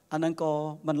អាហ្នឹងក៏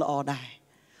មិនល្អដែរ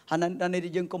អាហ្នឹងនេះ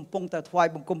យើងកំពុងតែថ្វាយ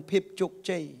បង្គំភាពជោគ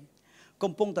ជ័យ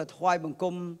កំពុងតែថ្វាយបង្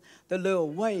គំទៅលើ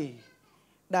អ្វី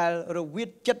ដែលរវិត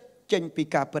ចិត្តចេញពី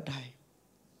ការពិតហើយ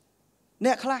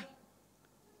អ្នកខ្លះ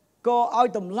ក៏ឲ្យ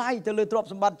តម្លៃទៅលើទ្រព្យ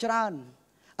សម្បត្តិច្រើន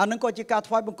អាហ្នឹងក៏ជាការ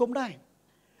ថ្វាយបង្គំដែរ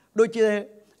ដូចជា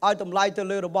ឲ្យតម្លៃទៅ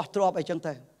លើរបស់ទ្រព្យអីចឹង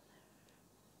ទៅ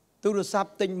ទូរស័ព្ទ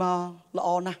ទិញមកល្អ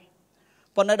ណាស់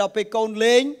ប៉ុន្តែដល់ពេលកូន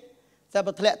លេងតែ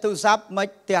បើធ្លាក់ទូរស័ព្ទមិន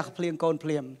ផ្ទះភ្លៀងកូនភ្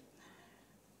លាម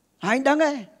ហើយដឹង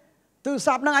ទេទូរ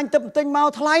ស័ព្ទហ្នឹងអញទៅទិញមក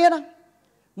ថ្លៃណា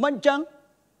មិនអញ្ចឹង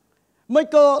មិន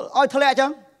ក៏ឲ្យធ្លាក់អញ្ចឹ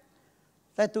ង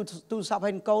តែទូរស័ព្ទ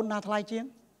ឲ្យកូនណាថ្លៃជាង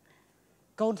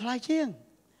កូនថ្លៃជាង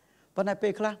ប៉ុន្តែពេ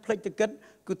លខ្លះភ្លេចទៅគិត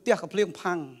គឺផ្ទះក៏ភ្លៀង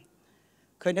ផាំង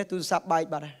ឃើញទេទូរស័ព្ទបែក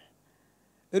បាត់ហើយ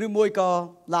ឬមួយក៏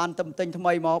ឡានទៅទិញថ្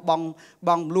មីមក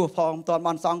បងលួសផងមិនទាន់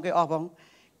បានសង់គេអស់ផង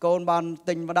កូនបាន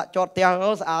ទិញមកដាក់ចតផ្ទះ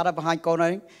ស្អាតហើយបង្ហាញកូនហើ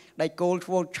យដៃគោល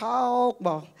ឈ្មោះឆោកប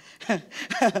ង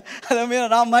ហើយមាន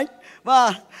អារម្មណ៍ម៉េចបា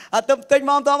ទអាទៅទិញ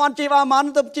មកមិនទាន់បានជិះបានមិន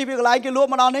ទៅជិះពីកន្លែងគេលួច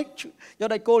មកដល់នេះយក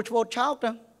ដៃគោលឈ្មោះឆោកទៅ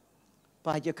ប្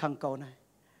រហែលជាខឹងកូនហើយ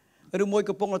ឬមួយ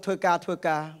កំពុងធ្វើការ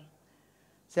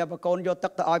ស្រាប់តែកូនយកទឹ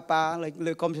កទៅឲ្យប៉ា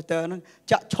លើកុំព្យូទ័រហ្នឹង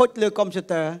ចាក់ឈុចលើកុំព្យូ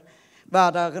ទ័របា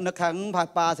ទនឹកខាង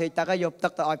ប៉ាស្រេកទឹកហើយយកទឹ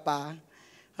កទៅឲ្យប៉ា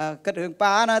គិតរឿង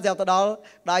ប៉ាណាស្រាប់ទៅដល់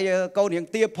ដៃកូនរៀង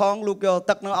ទៀបផងលូកយក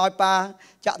ទឹកនោះឲ្យប៉ា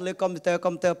ចាក់លើកុំព្យូទ័រ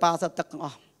ប៉ាសឹកទឹកទាំងអ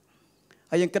ស់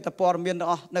ហើយយើងគិតតែព័ត៌មានទាំង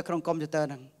អស់នៅក្នុងកុំព្យូទ័រ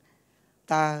ហ្នឹង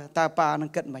តើប៉ានឹង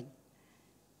គិតមិន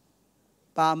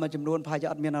ប៉ាមួយចំនួនប្រហែលជា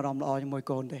អត់មានអារម្មណ៍ល្អជាមួយ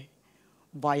កូនទេ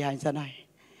វាយហើយសិនហើយ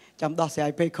ចាំដោះស្រា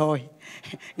យពេលក្រោយ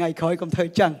ថ្ងៃក្រោយកុំធ្វើ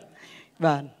ចឹង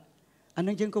បាទអា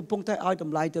នឹងយើងកំពុងតែឲ្យត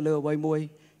ម្លៃទៅលើអ្វីមួយ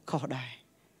ខុសដែរ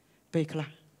ពេលខ្លះ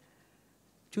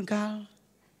ជួនកាល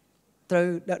ត្រូវ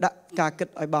ដាក់ការគិត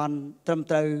ឲ្យបានត្រឹម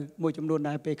ត្រូវមួយចំនួន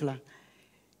ដែរពេលខ្លះ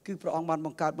គឺព្រះអង្គបានប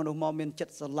ង្កើតមនុស្សមកមានចិត្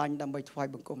តស្រឡាញ់ដើម្បីថ្វាយ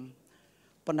បង្គំ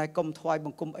ប៉ុន្តែកុំថ្វាយប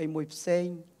ង្គំអីមួយផ្សេង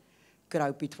ក្រៅ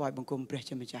ពីថ្វាយបង្គំព្រះ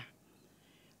ជាម្ចាស់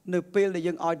នៅពេលដែល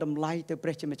យើងឲ្យតម្លៃទៅព្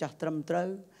រះជាម្ចាស់ត្រឹមត្រូវ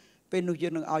ពេលនោះយើ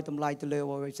ងនឹងឲ្យតម្លៃទៅលើ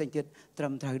អ្វីផ្សេងទៀតត្រឹ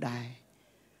មត្រូវដែរ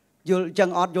យល់ចឹង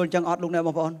អត់លោកអ្នកប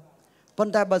ងប្អូនប៉ុ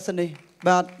ន្តែបើសិននេះ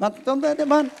បាទខ្ញុំទេ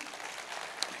បាទ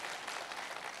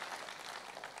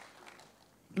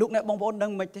លោកអ្នកបងប្អូនដឹ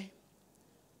ងមិនទេ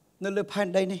នៅលើផែន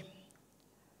ដីនេះ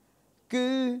គឺ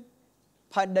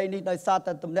ផែនដីនេះដោយសារ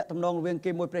តែទំនាក់ទំនងរវាង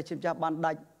គេមួយព្រះជាម្ចាស់បាន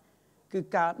ដាច់គឺ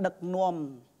ការដឹកនាំ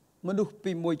មនុស្ស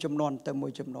ពីមួយចំនួនទៅមួ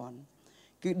យចំនួន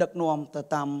គឺដឹកនាំទៅ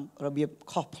តាមរបៀប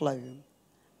ខុសផ្លូវ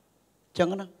អញ្ចឹង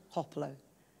ណា ខុសផ្លូវ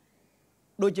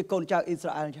ដូចជាកូនចៅអ៊ីស្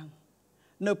រាអែលអញ្ចឹង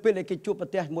នៅពេលដែលគេជួបប្រ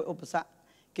ទះមួយឧបសគ្គ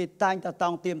គេតែងតែត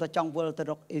ង់ទៀមតែចង់វិលទៅ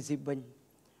រកអេស៊ីបវិញ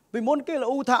ពីមុនគេ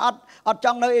លូថាអត់ច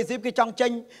ង់នៅអេស៊ីបគេចង់ចេ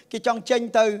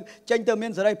ញទៅមា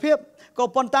នសេរីភាពក៏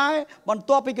ប៉ុន្តែបន្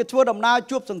ទាប់ពីគេធ្វើដំណើរ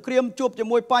ជួបសង្គ្រាមជួបជា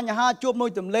មួយបញ្ហាជួបមួយ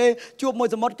ទន្លេជួបមួយ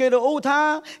សមុទ្រគេលូថា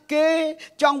គេ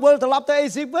ចង់វិលត្រឡប់ទៅអេ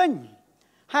ស៊ីបវិញ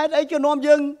ហេតុអីគេនាំ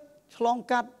យើងឆ្លង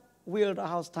កាត់វាលរ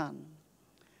ហោស្ថាន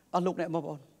អស់លោកអ្នកបងប្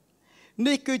អូន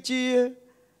នេះគឺជា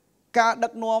ការដឹ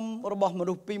កនាំរបស់ម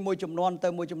នុស្សពីមួយចំនួនទៅ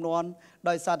មួយចំនួន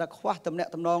ដោយសារតែខ្វះទំនាក់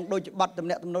ទំនងដូចជាបាត់ទំ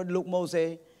នាក់ទំនងលោកម៉ូសេ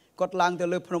គាត់ឡើងទៅ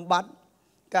លើភ្នំបាត់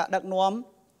ការដឹកនាំ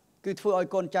គឺធ្វើឲ្យ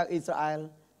កូនចៅអ៊ីស្រាអែល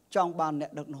ចង់បានអ្ន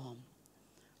កដឹក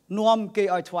នាំគេ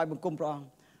ឲ្យថ្វាយបង្គំព្រះអង្គ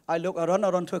ឲ្យលោកអា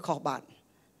រ៉ុនធ្វើខុសបាទ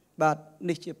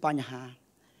នេះជាបញ្ហា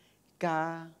ការ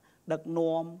ដឹក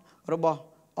នាំរបស់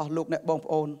អស់លោកអ្នកបង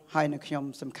ប្អូនហើយនៅខ្ញុំ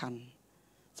សំខា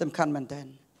ន់មែនទែន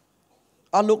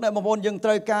អស់លោកអ្នកបងប្អូនយើងត្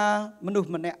រូវការមនុស្ស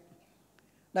ម្នាក់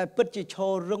ដែលពិតជាឈ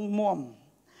ររឹងមាំ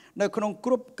នៅក្នុង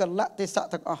គ្រប់កលៈទេសៈ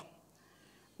ទាំងអស់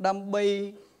ដើម្បី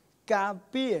ការ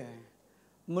ពារ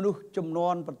មនុស្សចំនួ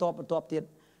នបន្តទៀត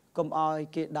កុំឲ្យ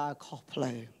គេដើរខុសផ្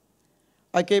លូវ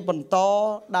ឲ្យគេបន្ត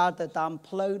ដើរទៅតាម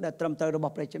ផ្លូវដែលត្រឹមត្រូវរប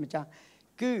ស់ព្រះជាម្ចាស់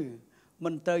គឺមិ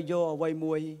នត្រូវយកអ្វី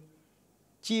មួយ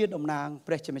ជាតំណាង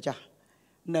ព្រះជាម្ចាស់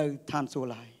នៅឋានសួគ៌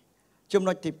ឡើយចំ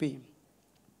ណុចទី2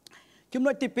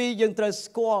យើងត្រូវ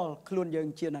ស្គាល់ខ្លួនយើង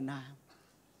ជានរណា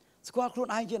ស្គាល់ខ្លួន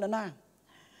ឯងជានរណា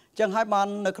ចឹងហើយបាន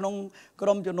នៅក្នុងក្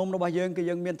រុមជំនុំរបស់យើងគឺ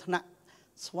យើងមានឋានៈ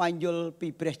ស្វែងយល់ពី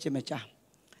ព្រះជាម្ចាស់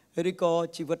ឬក៏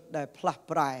ជីវិតដែលផ្លាស់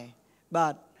ប្រែបា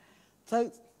ទត្រូវ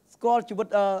ស្គាល់ជីវិត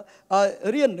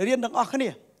រៀនទាំងអស់គ្នា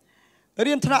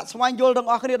រៀនឋានៈស្វែងយល់ទាំង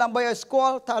អស់គ្នាដើម្បីឲ្យស្គា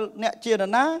ល់ថាអ្នកជានរ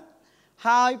ណា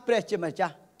ហើយព្រះជាម្ចា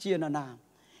ស់ជានរណា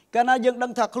កាលណាយើងដឹ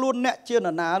ងថាខ្លួនអ្នកជានរ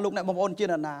ណាលោកអ្នកបងប្អូនជាន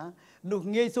រណានោះ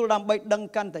ងាយស្រួលដើម្បីដឹង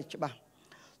កាន់តែច្បាស់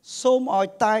សូមឲ្យ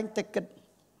តែងតែគិត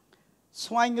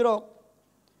ស្វែងរក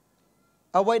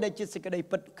អ្វីដែលជាសេចក្តី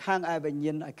ពិតខាងឯវិញ្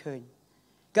ញាណឲ្យឃើញ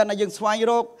កាលណាយើងស្វែង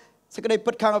រកសេចក្តី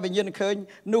ពិតខាងឯវិញ្ញាណឲ្យឃើញ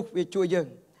នោះវាជួយយើង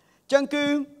អញ្ចឹងគឺ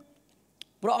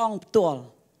ព្រះអង្គផ្ទាល់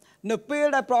នៅពេល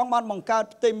ដែលព្រះអង្គបានបង្កើត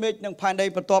ផ្ទៃមេឃនិងផែនដី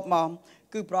បន្ទាប់មក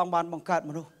គឺព្រះអង្គបានបង្កើត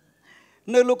មនុស្ស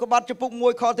នៅលោកុបាទចំពុក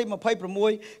1ខទី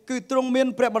26គឺទ្រង់មាន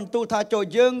ព្រះបន្ទូលថាចូល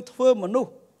យើងធ្វើមនុស្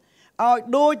សឲ្យ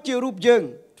ដូចជារូបយើង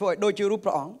ធ្វើឲ្យដូចជារូបព្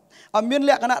រះអង្គឲ្យមាន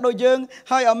លក្ខណៈដូចយើង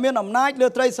ហើយឲ្យមានអំណាចលើ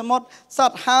ត្រីសមុទ្រស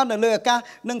ត្វហើរនៅលើអាកាស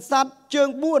និងសត្វជើង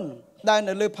4ដែល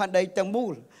នៅលើផែនដីទាំងមូ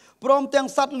លព្រមទាំង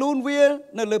សត្វលូនវា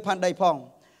នៅលើផែនដីផង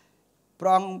ព្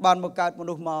រះអង្គបានបង្កើតម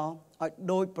នុស្សមកឲ្យ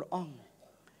ដូចព្រះអង្គ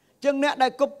ចឹងអ្នកដែ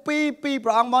លកូពីពីព្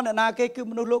រះអង្គមកអ្នកណាគេគឺ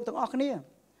មនុស្សលោកទាំងអស់គ្នា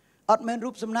អត់មែនរូ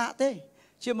បសំណាកទេ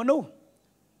ជាមនុស្ស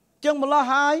ចឹងម្ល៉េះ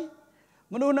ហើយ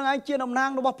មនុស្សនឹងឯងជាតំណាង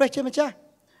របស់ព្រះជាម្ចាស់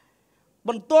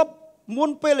បន្ទាប់មុន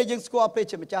ពេលដែលយើងស្គាល់ព្រះ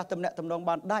ជាម្ចាស់ទំនាក់ទំនង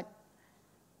បានដាច់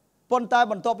ប៉ុន្តែ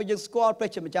បន្ទាប់ពីយើងស្គាល់ព្រះ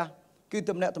ជាម្ចាស់គឺ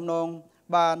ទំនាក់ទំនង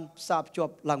បានផ្សារភ្ជា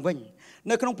ប់ឡើងវិញ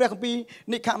នៅក្នុងព្រះគម្ពីរ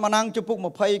និខម៉ានាំងចំពុក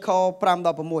20ខ5ដ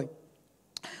ល់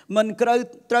6មិនត្រូវ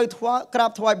ក្រា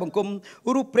បថ្វាយបង្គំ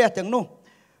រូបព្រះទាំងនោះ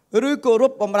ឬគោរ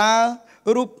ពបម្រើ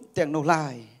រូបទាំងនោះឡើ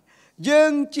យយើ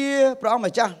ងជាព្រះអង្គ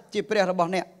ម្ចាស់ជាព្រះរបស់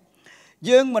អ្នក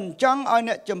យើងមិនចង់ឲ្យ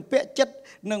អ្នកចម្ពាក់ចិត្ត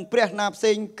នឹងព្រះណាផ្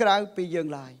សេងក្រៅពីយើង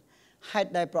ឡើយហេតុ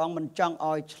ដែលព្រះអង្គមិនចង់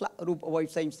ឲ្យឆ្លាក់រូបអ្វី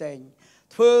ផ្សេង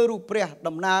ធ្វើរូបព្រះ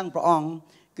តំណាងព្រះអង្គ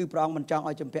គឺព្រះអង្គមិនចង់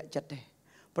ឲ្យចម្ពាក់ចិត្តទេ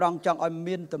ព្រះអង្គចង់ឲ្យ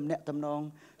មានទំនាក់ទំនង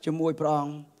ជាមួយព្រះអ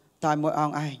ង្គតែមួយអ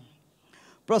ង្គឯង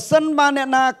ប្រសិនបើអ្នក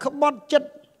ណាក្បត់ចិត្ត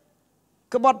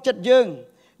យើ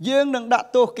ងនឹងដាក់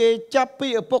ទោសគេចាប់ពី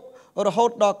ឪពុករហូ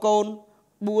តដល់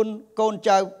កូន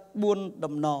ចៅ4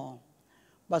ដំណ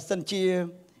បើសិនជា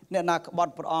អ្នកណាក្ប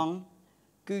ត់ព្រះអង្គ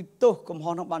គឺទោសកំហុ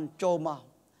សនោះបានចូលមក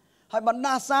ហើយបណ្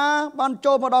ដាសាបាន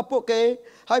ចូលមកដល់ពួកគេ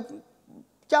ហើយ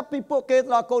ចាប់ពីពួកគេ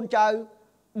ដល់កូនចៅ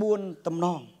4តំណ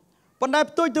ងប៉ុន្តែ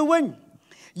ផ្ទុយទៅវិញ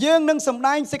យើងនឹងសម្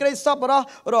ដែងសេចក្តីសប្បុរស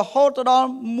រហូតដល់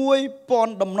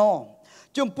1000តំណង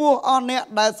ចំពោះអស់អ្នក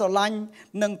ដែលស្រឡាញ់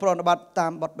និងប្រណិប័តតា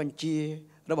មបទបញ្ជា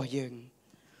របស់យើង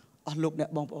អស់លោកអ្នក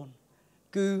បងប្អូន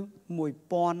គឺ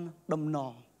1000តំណ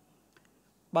ង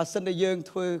បើសិនតែយើង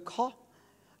ធ្វើខុស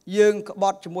យើងក្ប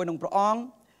ត់ជាមួយនឹងព្រះអង្គ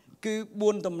គឺ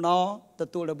4តំណទ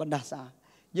ទួលនៅបណ្ដាសា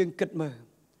យើងគិតមើល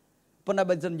ប៉ុន្តែ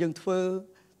បើសិនយើងធ្វើ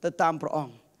ទៅតាមព្រះអ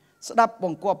ង្គស្ដាប់ប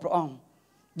ង្គាប់ព្រះអង្គ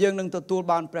យើងនឹងទទួល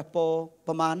បានព្រះពរ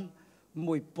ប្រមាណ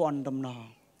1000តំណ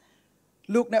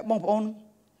លោកអ្នកបងប្អូ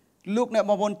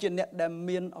នជាអ្នកដែល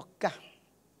មានឱកាស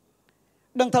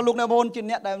ដឹងថាលោកអ្នកបងប្អូនជា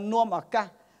អ្នកដែលនាំឱកាស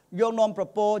យកនាំប្រ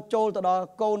ពោចូលទៅដល់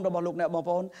កូនរបស់លោកអ្នកបង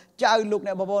ប្អូនចៅលោក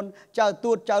អ្នកបងប្អូនចៅ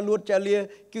ទួតចៅលួតចៅលា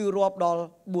គឺរាប់ដល់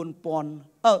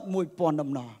1000តំ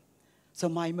ណស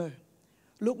ម័យមើល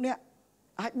លោកអ្នក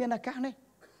អាចមានឱកាសនេះ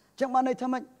ចឹងបានន័យថា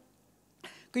ម៉េច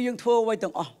គឺយើងធ្វើអ្វី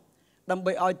ទាំងអស់ ដើម្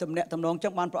បីឲ្យតំណែងតំណងចឹ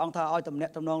ងបានព្រះអង្គថាឲ្យតំណែង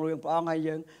តំណងរឿងព្រះអង្គឲ្យ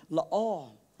យើងល្អ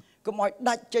កុំឲ្យ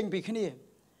ដាច់ចេញពីគ្នា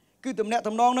គឺតំណែង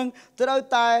តំណងនឹងត្រូវ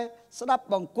តែស្ដាប់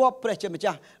បង្គាប់ព្រះជាម្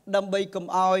ចាស់ដើម្បីកុំ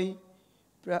ឲ្យ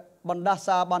ព្រះបណ្ដា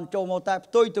សាបានចូលមកតែ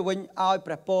ផ្ទុយទៅវិញឲ្យ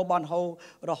ព្រះពរបានហូរ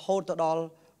រហូតទៅដល់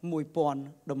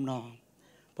1000ដំណង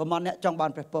ប្រហែលអ្នកចង់បា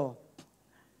នព្រះពរ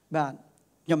បាទ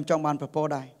ខ្ញុំចង់បានព្រះពរ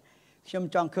ដែរខ្ញុំ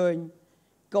ចង់ឃើញ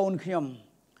កូនខ្ញុំ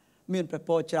មានព្រះព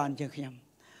រច្រើនជាងខ្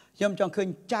ញុំចង់ឃើញ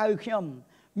ចៅខ្ញុំ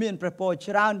មានព្រះពរ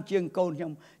ច្រើនជាងកូនខ្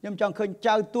ញុំចង់ឃើញ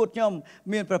ចៅទួតខ្ញុំ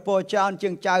មានព្រះពរច្រើនជា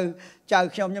ងចៅ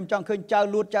ខ្ញុំចង់ឃើញចៅ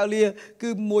លួតចៅលាគឺ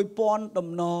1000ដំ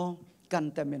ណងកាន់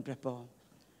តែមានព្រះពរ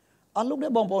អស់លោកអ្ន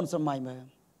កបងប្អូនសម័យមើល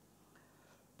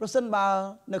ប្រសិនបើ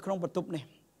នៅក្នុងបន្ទប់នេះ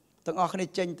ទាំងអស់គ្នា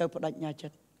ចេញទៅបដិញ្ញាចិ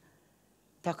ត្ត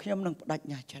ថាខ្ញុំនឹងបដិ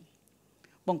ញ្ញាចិត្ត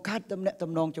បង្កើតទំនាក់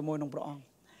ទំនងជាមួយនឹងព្រះអង្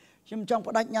គខ្ញុំចង់ប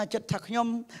ដិញ្ញាចិត្តថាខ្ញុំ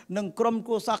នឹងក្រុម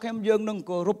គ្រួសារខ្ញុំយើងនឹង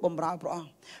គោរពបម្រើព្រះអង្គ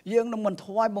យើងនឹងមិន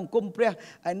ថ្វាយបង្គំព្រះ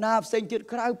ឯណាផ្សេងទៀត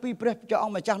ក្រៅពីព្រះព្រះអ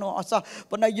ង្គម្ចាស់នោះអស់សោះ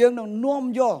ប៉ុន្តែយើងនឹងនាំ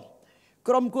យក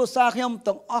ក្រុមគ្រួសារខ្ញុំ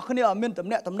ទាំងអស់គ្នាឲ្យមានទំ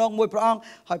នាក់ទំនងមួយព្រះអង្គ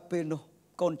ហើយពេលនោះ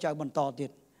កូនចៅបន្តទៀត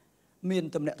មាន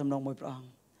ទំនាក់ទំនងមួយព្រះអង្គ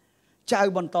ចៅ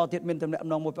បន្តទៀតមានទំនាក់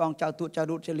ទំនងមួយព្រះអង្គចៅទួតចៅ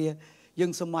រូតជាលាយើ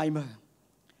ងសម័យមើល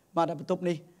បាទបន្ទប់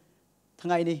នេះថ្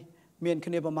ងៃនេះមាន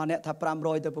គ្នាប្រមាណអ្នកថា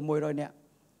500ទៅ600នាក់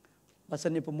បើសិ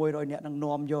នជា600នាក់នឹង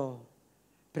នាំយក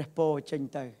ព្រះពរចេញ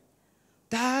ទៅ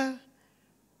តើ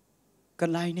ក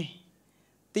ន្លែងនេះ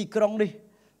ទីក្រុងនេះ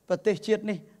ប្រទេសជាតិ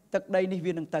នេះទឹកដីនេះ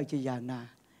វានឹងទៅជាយ៉ាងណា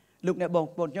លោកអ្នកបង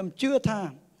ប្អូនខ្ញុំជឿថា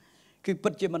គឺពិ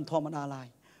តជាមិនធម្មតាឡើយ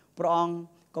ព្រះអង្គ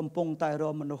កំពុងតែរ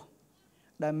កមនុស្ស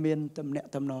ដែលមានទំនាក់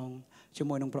ទំនងជា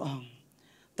មួយនឹងព្រះអង្គ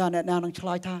តើអ្នកណានឹងឆ្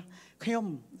លើយថាខ្ញុំ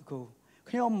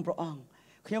ព្រះអង្គ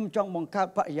ខ្ញុំចង់បង្កើត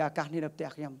បរិយាកាសនេះនៅផ្ទះ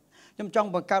ខ្ញុំចង់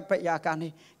បង្កើតបរិយាកាស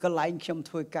នេះកន្លែងខ្ញុំ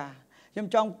ធ្វើការខ្ញុំ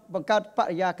ចង់បង្កើតប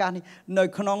រិយាកាសនេះនៅ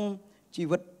ក្នុងជី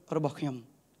វិតរបស់ខ្ញុំ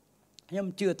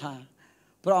ជឿថា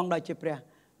ព្រះអង្គដែលជាព្រះ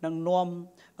នឹងនាំ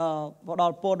មកដ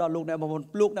ល់ពរដល់លោកអ្នកបងប្អូ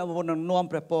ននឹងនាំ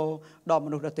ព្រះពរដល់ម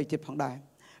នុស្សដទៃទៀតផងដែរ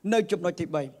នៅចំណុចទី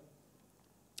3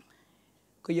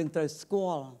គឺយើងត្រូវស្គា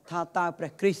ល់ថាតើព្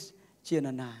រះគ្រីស្ទជានរ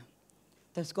ណា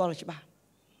ត្រូវស្គាល់ច្បាស់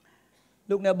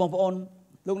លោកអ្នកបងប្អូន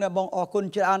លោកអ្នកបងអរគុណ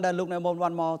ច្រើនដែលលោកអ្នកបងបា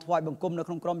នមកថ្វាយបង្គំនៅ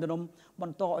ក្នុងក្រុមជំនុំប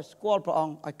ន្តឲ្យស្គាល់ព្រះអ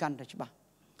ង្គឲ្យកាន់តែច្បាស់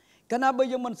កាលណាបើ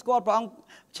យើងមិនស្គាល់ព្រះអង្គ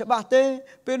ច្បាស់ទេ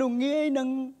ពេលនោះងាយនឹង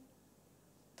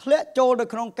ធ្លាក់ចូលទៅ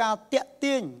ក្នុងការតាក់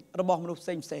ទាញរបស់មនុស្សផ្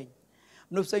សេ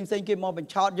ងគេមកប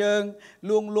ញ្ឆោតយើង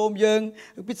លួងលោមយើង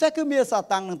ពិសេសគឺមានសា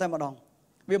តាំងនឹងតែម្ដង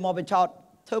វាមកបញ្ឆោត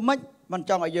ធ្វើម៉េចមិន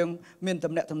ចង់ឲ្យយើងមាន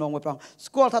ទំនាក់ទំនងមួយព្រះអង្គ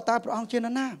ស្គាល់ថាតើព្រះអង្គជានរ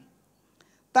ណា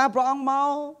តើព្រះអង្គមក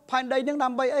ផែនដីនឹងដើ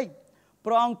ម្បីអី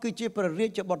ព្រះអង្គគឺជាព្រះរា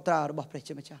ជបុត្រារបស់ព្រះ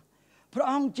ជាម្ចាស់ព្រះ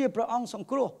អង្គជាព្រះអង្គសង្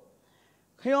គ្រោះ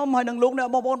ខ្ញុំហើយនឹងលោកអ្នក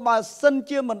បងប្អូនបើសិន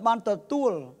ជាមិនបានទទួ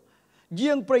ល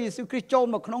យាងព្រះយេស៊ូវគ្រីស្ទចូល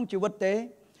មកក្នុងជីវិតទេ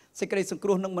សេចក្តីសង្គ្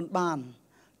រោះនឹងមិនបាន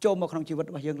ចូលមកក្នុងជីវិត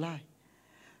របស់យើងឡើយ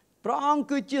ព្រះអង្គ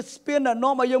គឺជាស្ពានដែល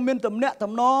នាំឲ្យយើងមានទំនាក់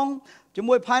ទំនងជា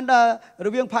មួយរ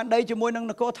វាងផែនដីជាមួយនឹង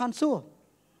នគរឋានសួគ៌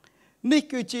នេះ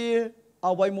គឺជា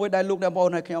អ្វីមួយដែលលោកអ្នកបងប្អូ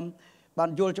នហើយខ្ញុំបាន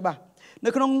យល់ច្បាស់នៅ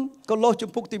ក្នុងកូឡូសជំ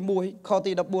ពូកទី1ខ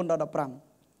ទី14ដល់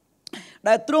15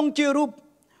ដែលទ្រង់ជារូប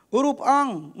អង្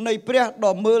គនៃព្រះ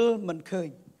ដ៏មើលមិនឃើញ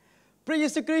ព្រះយេ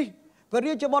ស៊ូវគ្រីស្ទព្រះ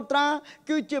រាជបុត្រា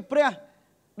គឺជាព្រះ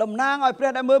តំណាងឲ្យព្រះ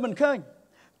ដែលមើលមិនឃើញ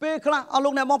ពេលខ្លះអស់លោ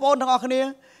កអ្នកបងប្អូនទាំងអស់គ្នា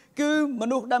គឺម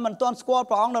នុស្សដែលមិនទាន់ស្គាល់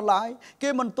ព្រះអង្គនៅឡើយគេ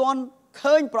មិនទាន់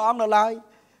ឃើញព្រះអង្គនៅឡើយ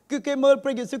គឺគេមើលព្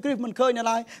រះយេស៊ូវគ្រីស្ទមិនឃើញនៅ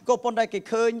ឡើយក៏ប៉ុន្តែគេ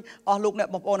ឃើញអស់លោកអ្នក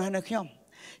បងប្អូនហើយនៅខ្ញុំ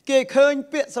គេឃើញ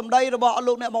ពាក្យសម្ដីរបស់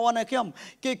លោកអ្នកបងប្អូនហើយខ្ញុំ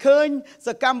គេឃើញស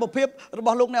កម្មភាពរប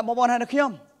ស់លោកអ្នកបងប្អូនហើយខ្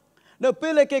ញុំនៅពេ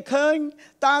លដែលគេឃើញ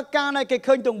តើការដែលគេ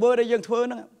ឃើញទង្វើដែលយើងធ្វើ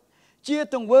ហ្នឹងជា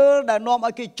ទង្វើដែលនាំ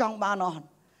ឲ្យគេចង់បានអត់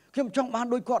ខ្ញុំចង់បាន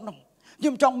ដូចគាត់នោះខ្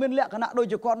ញុំចង់មានលក្ខណៈដូច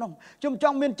ជាគាត់នោះខ្ញុំច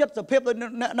ង់មានចិត្តសភាពដូច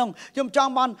អ្នកនោះខ្ញុំច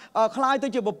ង់បានคล้ายទៅ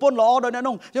ជាប្រពន្ធល្អដូចអ្នក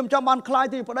នោះខ្ញុំចង់បានคล้าย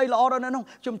ទៅជាប្តីល្អដូចអ្នកនោះ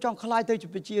ខ្ញុំចង់คล้ายទៅជា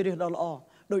ប្រជារាស្ត្រដ៏ល្អ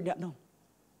ដូចអ្នកនោះ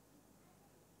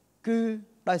គឺ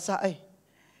ដោយសារអី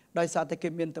ដោយសារតែគេ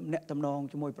មានទំនាក់ទំនង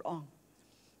ជាមួយព្រះអង្គ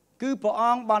គឺព្រះអ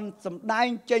ង្គបានសម្ដែង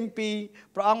ចេញពី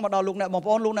ព្រះអង្គមកដល់លោកអ្នកបង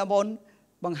ប្អូន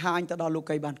បង្ហាញទៅដល់លោ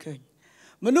កីបានឃើញ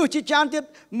មនុស្សជាច្រើនទៀត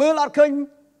មើលអត់ឃើញ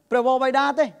ព្រះវរបិតា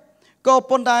ទេក៏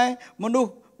ប៉ុន្តែមនុស្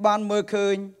សបានមើលឃើ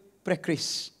ញព្រះគ្រីស្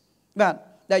ទបាទ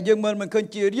ដែលយើងមើលមិនឃើញ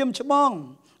ជារៀមច្បង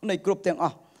នៃគ្រប់ទាំងអ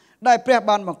ស់ដែលព្រះ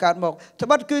បានបង្កើតមកត្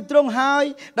បិតគឺទ្រង់ហើយ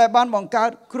ដែលបានបង្កើត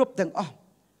គ្រប់ទាំងអស់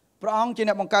ព្រះអង្គជា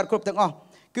អ្នកបង្កើតគ្រប់ទាំងអស់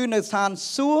គឺនៅស្ថាន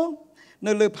សួគ៌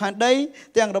នៅលើផែនដី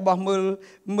ទាំងរបស់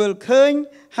មើលឃើញ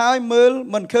ហើយមើល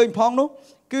មិនឃើញផងនោះ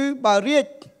គឺបើរាជ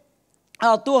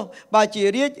ទោះបើជា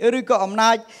រាជឬក៏អំ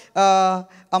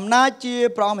ណាចជា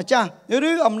ព្រះអង្គម្ចាស់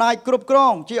ឬអំណាចគ្រប់គ្រ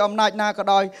ងជាអំណាចណាក៏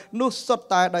ដោយនោះសុទ្ធ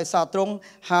តែដោយសារទ្រង់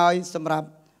ហើយសម្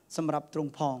រាប់ទ្រ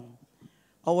ង់ផង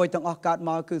អ្វីទាំងអស់កើតម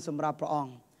កគឺសម្រាប់ព្រះអង្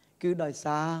គ គឺដោយ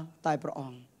សារតែព្រះអ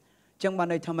ង្គចឹងបាន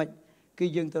ន័យថាម៉េចគឺ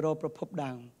យើងទៅរកប្រភព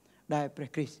ដើមដែលព្រះ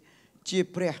គ្រីស្ទជា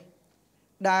ព្រះ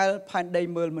ដែលផែនដី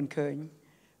មើលមិនឃើញ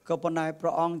ក៏ប៉ុន្តែព្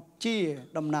រះអង្គជា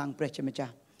តំណាងព្រះជាម្ចា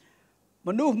ស់ម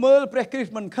នុស្សមើលព្រះគ្រីស្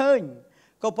ទមិនឃើញ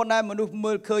ក៏ប៉ុន្តែមនុស្ស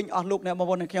មើលឃើញអស់លោកអ្នកបង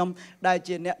ប្អូនខ្ញុំដែល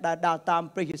ជាអ្នកដែលដើរតាម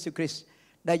ព្រះយេស៊ូវគ្រីស្ទ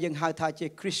ដែលយើងហៅថាជា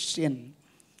Christian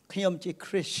ខ្ញុំជា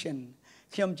Christian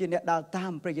ខ្ញុំជាអ្នកដើរតា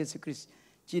មព្រះយេស៊ូវគ្រីស្ទ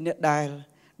ជាអ្នកដែល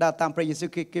ដើរតាមព្រះយេស៊ូវ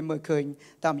គ្រីស្ទគេមើលឃើញ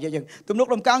តាមរយៈយើងទំនុក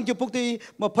ដំកើងជំពូកទី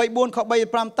24ខ3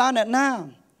 5តើអ្នកណា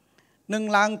នឹង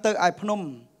ឡើងទៅឯភ្នំ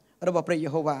របស់ព្រះយេ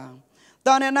ហូវ៉ា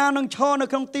តើអ្នកណានឹងឈរនៅ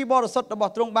ក្នុងទីបរិសុទ្ធរប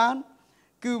ស់ទ្រង់បាន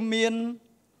គឺមាន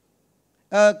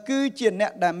គឺជាអ្ន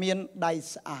កដែលមានដៃ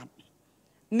ស្អាត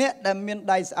អ្នកដែលមាន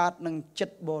ដៃស្អាតនឹងចិ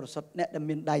ត្តបរិសុទ្ធអ្នកដែល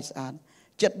មានដៃស្អាត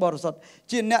ចិត្តបរិសុទ្ធ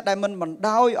ជាអ្នកដែលមិនបណ្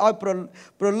ដោយឲ្យ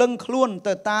ប្រលឹងខ្លួន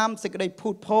ទៅតាមសេចក្តីភូ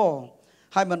តភរ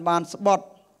ហើយមិនបានស្បត់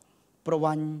ប្រ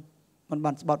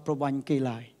វាញ់គេ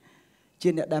ឡើយជា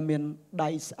អ្នកដែលមានដៃ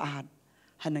ស្អាត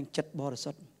ហើយនឹងចិត្តបរិ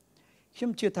សុទ្ធខ្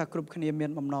ញុំជឿថាគ្រប់គ្នាមា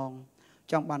នបំណង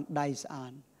ចង់បានដៃស្អា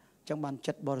តចង់បាន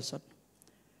ចិត្តបរិសុទ្ធ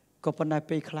ក៏ប៉ុន្តែ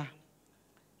ពេលខ្លះ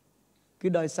គឺ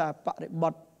ដោយសារបរិប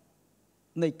ត្តិ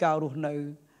នៃការរស់នៅ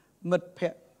មិត្តភ័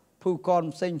ក្តិភូកន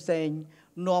ផ្សេង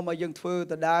នាំឲ្យយើងធ្វើ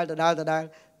ដដែល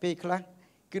ពេលខ្លះ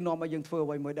គឺនាំឲ្យយើងធ្វើអ្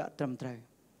វីមួយដែលត្រឹមត្រូវ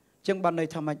អញ្ចឹងបានន័យ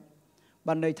ថាម៉េច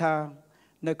បានន័យថា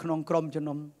នៅក្នុងក្រុមជំ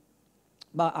នុំ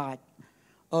បើអាច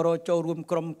រកចូលរួម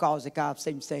ក្រុមកោសិកាផ្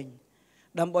សេង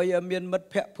ដើម្បីឲ្យមានមិត្ត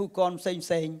ភ័ក្តិភូកនផ្សេ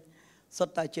ងសុ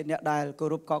ទ្ធតែជាអ្នកដែលគោ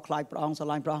រពកោតខ្លាចព្រះអង្គស្រ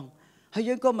ឡាញ់ព្រះអង្គហើយ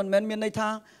យើងក៏មិនមែនមានន័យថា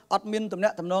អត់មានទំនា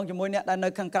ក់ទំនងជាមួយអ្នកដែលនៅ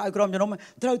ខាងក្រៅក្រុមជំនុំ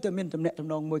ត្រូវតែមានទំនាក់ទំ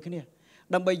នងមួយគ្នា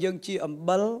ដើម្បីយើងជាអំ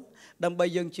បិលដើម្បី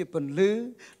យើងជាពន្លឺ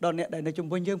ដល់អ្នកដែលនៅជុំ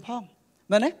វិញយើងផង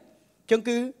មែនទេអញ្ចឹង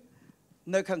គឺ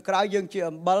នៅខាងក្រៅយើងជា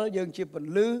អំបិលយើងជាព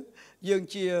ន្លឺយើង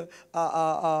ជា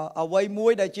អ្វីមួ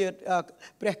យដែលជា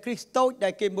ព្រះគ្រីស្ទតូចដែ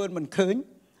លគេមើលមិនឃើញ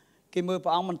គេមើលព្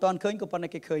រះអង្គមិនទាន់ឃើញក៏ប៉ុន្តែ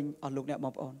គេឃើញអស់លោកអ្នកប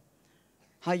ងប្អូន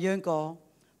ហើយយើងក៏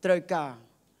ត្រូវការ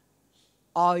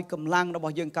ឲ្យកម្លាំងរប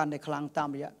ស់យើងកាន់តែខ្លាំងតាម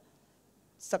រយៈ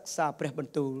សិក្សាព្រះប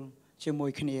ន្ទូលជាមួ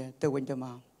យគ្នាទៅវិញទៅម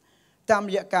កតាម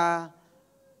រយៈការ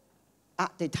អ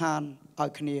ធិដ្ឋានឲ្យ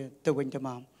គ្នាទៅវិញទៅម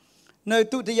កនៅ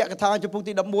ទុតិយកថាចំពុក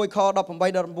ទី11ខ18ដល់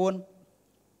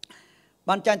19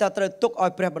បានចែងថាត្រូវទុកឲ្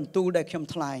យព្រះបន្ទូលដែលខ្ញុំ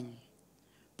ថ្លែង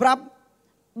ប្រាប់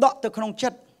ដកទៅក្នុងចិ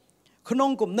ត្តក្នុង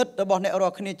គំនិតរបស់អ្នករា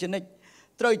ល់គ្នាជានិច្ច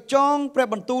ត្រូវចងព្រះ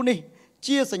បន្ទូលនេះ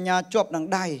ជាសញ្ញាជាប់នឹង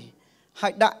ដៃហើ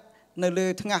យដាក់នៅលើ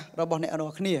ថ្ងាសរបស់អ្នករា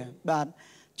ល់គ្នាបាទ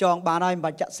ចងបានហើយមិនបា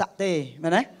ច់ចាក់សាក់ទេមែ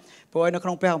នទេព្រោះនៅក្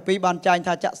នុងព្រះគម្ពីរបានចែង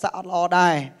ថាចាក់សាក់អត់ល្អដែ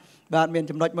របាទមាន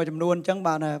ចំណុចមួយចំនួនអញ្ចឹង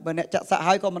បាទបើអ្នកចាក់សាក់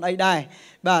ហើយក៏មិនអីដែរ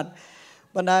បាទ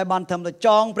ប៉ុន្តែបានត្រឹមតែច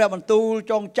ងព្រះបន្ទូល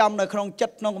ចងចាំនៅក្នុងចិ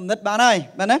ត្តក្នុងគំនិតបានហើយ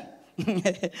មែនទេ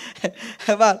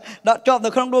បាទដកជាប់នៅ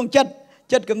ក្នុងដួងចិត្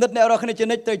តគំនិតអ្នករាល់គ្នាជា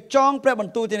និច្ចត្រូវចងព្រះប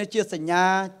ន្ទូលនេះជាសញ្ញា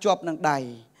ជាប់នឹងដៃ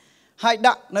ហើយ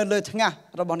ដាក់នៅលើថ្ងាស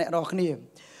របស់អ្នករាល់គ្នា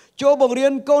ចូលបង្រៀ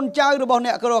នកូនចៅរបស់អ្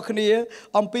នករាល់គ្នា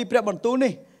អំពីព្រះបន្ទូល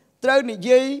នេះត្រូវនិ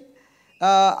យាយ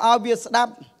ឲ្យវាស្ដា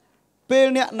ប់ពេល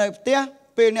អ្នកនៅផ្ទះ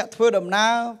ពេលអ្នកធ្វើដំណើ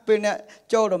រពេលអ្នក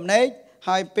ចូលដំណេក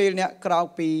ហើយពេលអ្នកក្រោក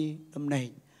ពីដំណេក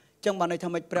អញ្ចឹងបានន័យថា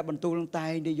ម៉េចព្រះបន្ទូលនឹងតែ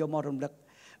ងតែយកមករំលឹក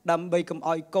ដើម្បីកុំ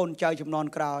ឲ្យកូនចៅជំនាន់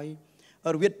ក្រោយ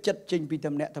រវិតចិត្តចេញពី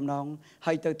ទំនាក់ទំនង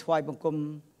ហើយទៅថ្វាយបង្គំ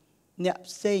អ្នក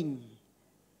ផ្សេង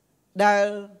ដែល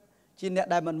ជាអ្នក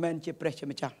ដែលមិនមែនជាព្រះជា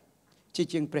ម្ចាស់ជា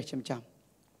ជាងព្រះជាម្ចាស់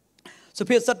សុ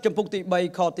ភាសិតចំពុកទី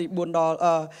3ខទី4ដល់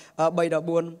3ដល់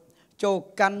4ចូល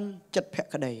កាន់ចិត្តភ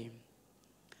ក្តី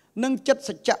និងចិត្ត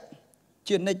សច្ចៈ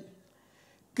ជានិច្ច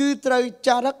គឺត្រូវ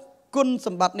ចារឹកគុណស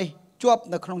ម្បត្តិនេះជាប់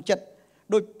នៅក្នុងចិត្ត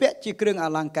ដោយពាក់ជាគ្រឿងអ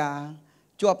លង្ការ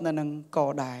ជាប់នៅនឹងក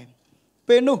ដែរ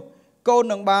ពេលនោះកូន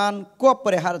នឹងបានគប់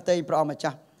ព្រះហឫទ័យព្រះអង្គម្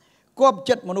ចាស់គប់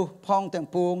ចិត្តមនុស្សផងទាំង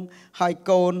ពួងហើយ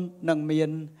កូននឹងមាន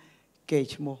កេរ្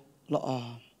តិ៍ឈ្មោះល្អ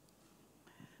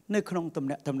នៅក្នុងទំ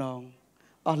នាក់ទំនង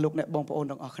អស់លោកអ្នកបងប្អូន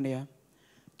ទាំងអស់គ្នា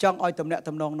ចង់ឲ្យទំនាក់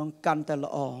ទំនងនឹងកាន់តែ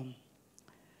ល្អ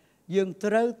យើង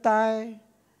ត្រូវតែ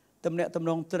ទំនាក់ទំ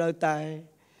នងត្រូវតែ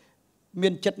មា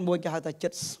នចិត្តមួយគេហៅថាចិ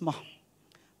ត្តស្មោះ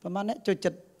ប្រហែលអ្នកចូល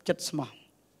ចិត្តស្មោះ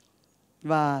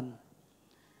បាន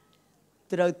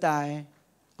ត្រូវតែ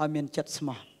ឲ្យមានចិត្តស្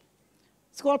មោះ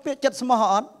ស្គាល់ពាក្យចិត្តស្មោះ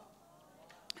អត់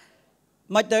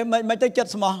មិនទៅចិត្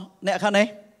តស្មោះអ្នកខាងនេះ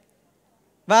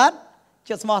បាទ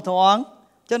ចិត្តស្មោះត្រង់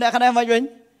ចុះអ្នកខាងនេះមិនវិញ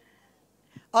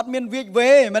អត់មានវាចវេ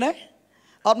មែនទេ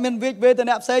អត់មានវាចវេទៅ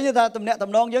អ្នកផ្សេងទេថាទំនាក់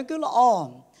ទំនងយើងគឺល្អ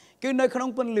គឺនៅក្នុង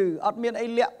ពន្លឺអត់មានអី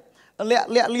លាក់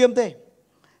លៀមទេអ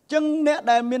ញ្ចឹងអ្នក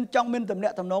ដែលចង់មានទំនា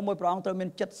ក់ទំនងមួយព្រះអង្គត្រូវមាន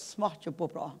ចិត្តស្មោះចំពោះ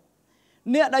ព្រះអង្គ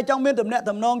អ្នកដែលចង់មានទំនាក់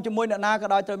ទំនងជាមួយអ្នកណាក៏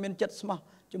ដោយត្រូវមានចិត្តស្មោះ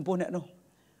ចំពោះអ្នកនោះ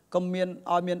កុំមាន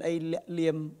ឲ្យមានអីលាក់លៀ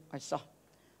មឲ្យសោះ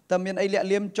តែមានអីលាក់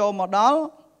លៀមចូលមកដល់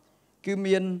គឺ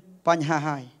មានបញ្ហា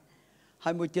ហើ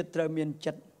យមួយទៀតត្រូវមាន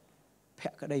ចិត្ត ភ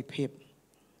ក្តីភាព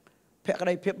ភក្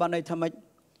តីភាពបានន័យថាម៉េច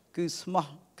គឺស្មោះ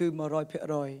គឺ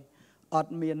 100% អ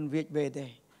ត់មានវាចវេទេ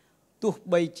ទោះ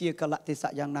បីជាកលៈទេ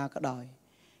សៈយ៉ាងណាក៏ដោយ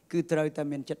គឺត្រូវតែ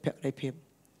មានចិត្តភក្តីភាព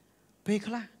ពេល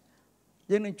ខ្លះ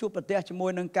យើងនឹងជួបប្រទះជាមួ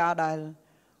យនឹងការដែល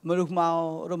មនុស្សមក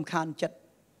រំខានចិត្ត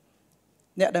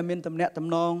អ្នកដែលមានតំណែងតំ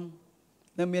ណង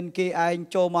នៅមានគេឯង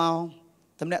ចូលមក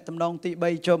តំណែងតំណងទី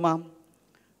3ចូលមក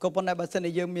ក៏ប៉ុន្តែបើសិន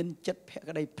ជាយើងមានចិត្តភ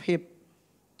ក្តីភាព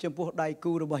ចំពោះដៃ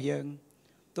គូរបស់យើង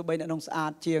ទោះបីអ្នកនោះស្អា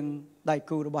តជាងដៃ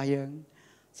គូរបស់យើង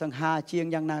សង្ហាជាង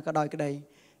យ៉ាងណាក៏ដោយក្តី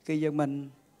គឺយើងមិន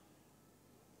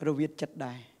រវិតចិត្ត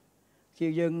ដែរគឺ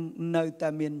យើងនៅតែ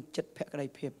មានចិត្តភក្តី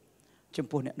ភាពចំ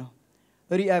ពោះអ្នកនោះ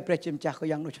រីឯព្រះជាម្ចាស់ក៏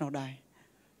យ៉ាងដូចនោះដែរ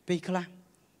ពេលខ្លះ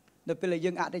ដល់ពេល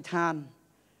យើងអធិដ្ឋាន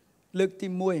លើកទី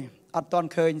1អត់តន់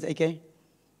ឃើញស្អីគេ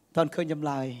តន់ឃើញចម្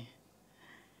លើយ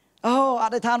អូអ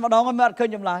ធិដ្ឋានម្ដងមិនអត់ឃើញ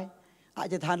ចម្លើយអ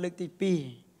ធិដ្ឋានលើកទី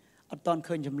2អត់តន់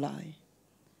ឃើញចម្លើយ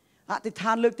អធិដ្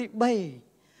ឋានលើកទី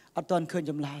3អត់តន់ឃើញ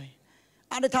ចម្លើយ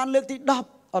អធិដ្ឋានលើកទី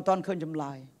10អត់តន់ឃើញចម្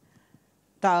លើយ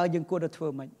តើយើងគួរតែធ្វើ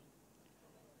ម៉េច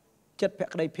ចិត្តភ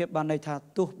ក្តីភាពបានន័យថា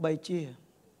ទោះបីជា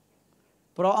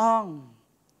ព្រះអង្គ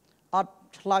អត់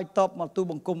ឆ្លើយតបមកទូ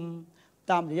បង្គំ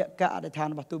តាមរយៈការអធិដ្ឋាន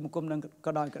របស់ទូបង្គំនឹង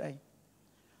ក៏ដោយក្តី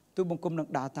ទូបង្គំនឹង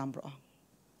ដើរតាមព្រះអង្គ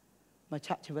មក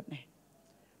ឆាក់ជីវិតនេះ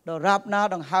ដល់រាបណា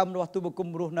ដង្ហើមរបស់ទូបង្គំ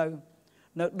រស់នៅ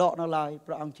ដកនៅឡើយ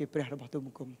ព្រះអង្គជាព្រះរបស់ទូប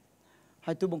ង្គំ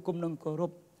ហើយទូបង្គំនឹងគោរ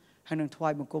ពហើយនឹងថ្វា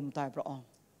យបង្គំតែព្រះអង្គ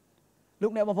លោ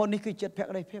កអ្នកបងប្អូននេះគឺចិត្តភ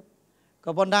ក្តីភាព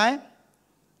ក៏ប៉ុន្តែ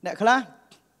អ្នកខ្លះ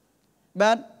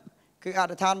បាទគឺអ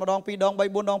ធិដ្ឋានម្ដង2ដង3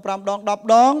 4ដង5ដង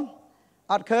10ដង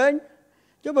អត់ឃើញ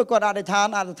ចុះបើគាត់អធិដ្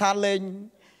ឋានលេង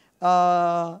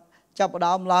ចាប់ផ្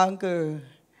ដើមឡើងគឺ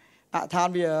អធិដ្ឋាន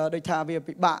វាដូចថាវា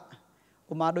ពិបាក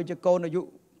ឧមាដូចជាកូនអាយុ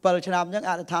7ឆ្នាំអញ្ចឹង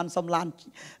អធិដ្ឋានសុំ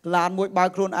ឡានមួយបើក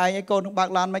ខ្លួនឯងឲ្យកូននឹងបើក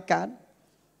ឡានមិនកើត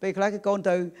ពេលខ្លះគឺកូន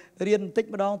ទៅរៀនបន្តិច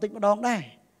ម្ដងដែរ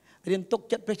រៀនទុក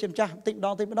ចិត្តព្រះជាម្ចាស់បន្តិច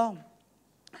ម្ដង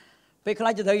ពេលខ្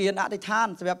លះจะត្រូវរៀនអធិដ្ឋាន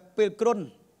សម្រាប់ពេលគ្រុន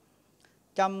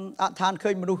ចាំអធិដ្ឋានឃើ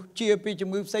ញមនុស្សជាពីជំ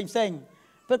ងឺផ្សេង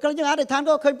ពេលខ្លះយើងអធិដ្ឋាន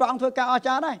ក៏ឃើញព្រះអង្គធ្វើការអស្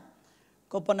ចារ្យដែរ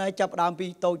ក៏ប៉ុន្តែចាប់ដើមពី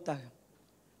តូចទៅ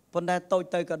ប៉ុន្តែតូច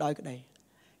ទៅក៏ដោយក្តី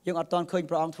យើងអត់ទាន់ឃើញ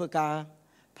ព្រះអង្គធ្វើការ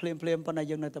ភ្លាមប៉ុន្តែ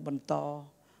យើងនៅតែបន្ត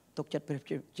ទុកចិត្តព្រះ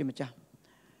ជាម្ចាស់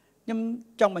ខ្ញុំ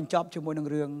ចង់បញ្ចប់ជាមួយនឹង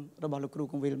រឿងរបស់លោកគ្រូ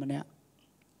កងវិលម្នាក់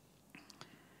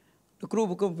លោកគ្រូ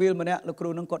កងវិលម្នាក់លោកគ្រូ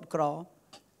នឹងគាត់ក្រ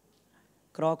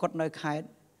គាត់នៅខេត្ត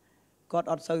គាត់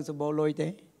អត់សូវសម្បូរលុយទេ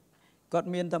គាត់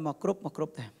មានតែមកគ្រប់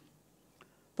ទេ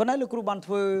ប៉ុន្តែលោកគ្រូបាន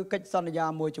ធ្វើកិច្ចសន្យា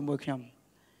មួយជាមួយខ្ញុំ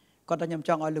គាត់ថាខ្ញុំច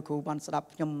ង់ឲ្យលោកគ្រូបានស្ដាប់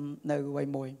ខ្ញុំនៅអ្វី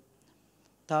មួយ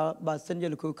តើបើសិនជា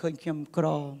លោកគ្រូឃើញខ្ញុំក្រ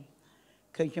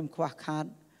ឃើញខ្ញុំខ្វះខាត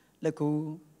លោកគ្រូ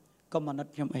កុំអាណិត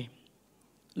ខ្ញុំអី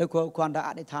លោកគ្រូគ្រាន់តែអ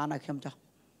ធិដ្ឋានឲ្យខ្ញុំចុះ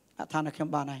អធិដ្ឋានឲ្យខ្ញុំ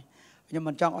បានហើយខ្ញុំ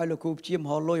មិនចង់ឲ្យលោកគ្រូព្យាម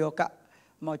រលុយរកាក់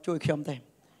មកជួយខ្ញុំទេ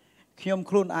ខ្ញុំ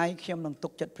ខ្លួនឯងខ្ញុំនឹងទុ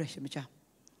កចិត្តព្រះជាម្ចាស់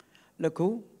លោកគ្រូ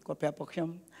គាត់ប្រាប់ពួកខ្ញុំ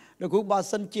លោកគ្រូបើ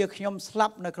សិនជាខ្ញុំស្លា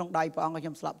ប់នៅក្នុងដៃព្រះអង្គឲ្យខ្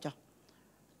ញុំស្លាប់ចុះ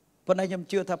ប៉ុន្តែខ្ញុំ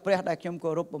ជឿថាព្រះដែលខ្ញុំគោ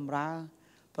រពបម្រើ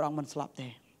ព្រះអង្គមិនស្លាប់ទេ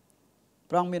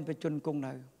ព្រះអង្គមានបច្ចុប្បន្នគង់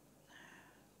នៅ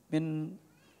មាន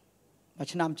មួយ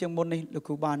ឆ្នាំជាងមុននេះលោក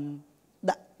គ្រូបាន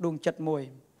ដាក់ដួងចិត្តមួយ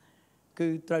គឺ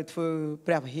ត្រូវធ្វើ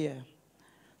ព្រះវិហារ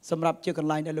សម្រាប់ជាកន្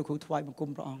លែងដែលលោកគ្រូថ្វាយបង្គំ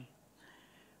ព្រះអង្គ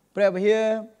ព្រះវិហារ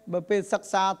បើពេលសិក្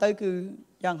សាទៅគឺ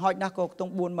យ៉ាងហោចណាស់ក៏ខ្ទ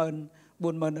ង់$40,000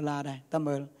ដែរតែ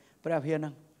មើលព្រះវិហារហ្នឹ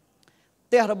ង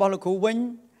ផ្ទះរបស់លោកគ្រូវិញ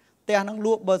ផ្ទះហ្នឹងល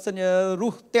ក់បើសិនជារ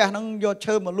ស់ផ្ទះហ្នឹងយក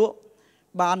ឈើមកលក់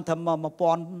បានត្រឹម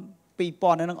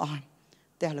1,000-2,000ហ្នឹងអស់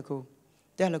ផ្ទះលោកគ្រូ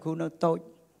នៅតូច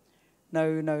នៅ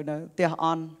ផ្ទះអ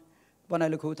ន់ប៉ុន្តែ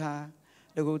លោកគ្រូថា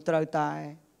លោកគ្រូត្រូវតែ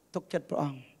ទុកចិត្តព្រះអ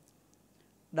ង្គ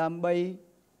ដើម្បី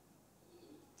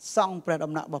សង់ព្រះ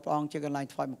ដំណាក់របស់ព្រះអង្គជាកន្លែង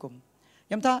ថ្វាយបង្គំ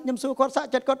ខ្ញុំថាខ្ញុំសួរគាត់សាក់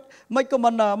ចិត្តគាត់មិនក៏មិ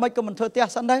នធ្វើផ្ទះ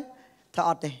សិនដែរថា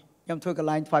អត់ទេខ្ញុំធ្វើកន្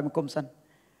លែងថ្វាយបង្គំសិន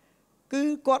គឺ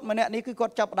គាត់ម្នាក់នេះគឺគា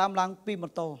ត់ចាប់ដើមឡើងពីម៉ូ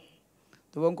តូ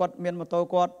ទោះគាត់មានម៉ូតូ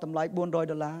គាត់តម្លៃ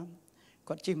$400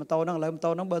គាត់ជិះម៉ូតូហ្នឹងឥឡូវម៉ូតូ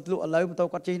ហ្នឹងបើលក់ឥឡូវម៉ូតូ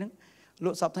គាត់ជិះហ្នឹងល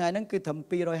ក់សប្តាហ៍ថ្ងៃហ្នឹងគឺត្រឹម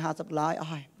$250អស់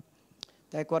ហើយ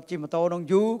តែគាត់ជិះម៉ូតូហ្នឹង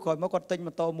យូរក្រោយមកគាត់ទិញ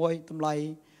ម៉ូតូមួយតម្លៃ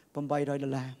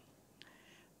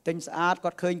$800ទិញស្អាតគា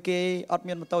ត់ឃើញគេអត់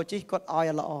មានម៉ូតូជិះគាត់ឲ្យ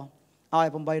ល្អឲ្យ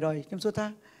800ខ្ញុំសួរថា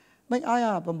មិនឲ្យ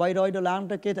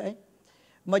$800ទៅគេទៅអី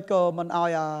មិនក៏មិនឲ្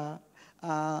យ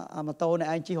ម៉ូតូនេះ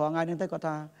ឯងជិះរាល់ថ្ងៃហ្នឹងទៅគាត់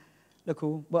ថាលោកគ្រូ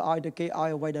បើឲ្យទៅគេឲ្យ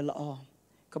អ្វីដែលល្អ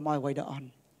កុំឲ្យអ្វីដែលអន់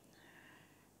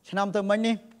ឆ្នាំទៅមិញ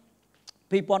នេះ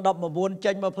2019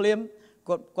ចេញមកភ្លាម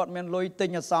គាត់មានលុយទិញ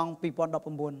អសង្ឃ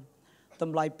2019ត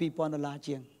ម្លៃ$2,000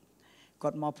ជាងគា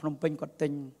ត់មកភ្នំពេញគាត់ទិ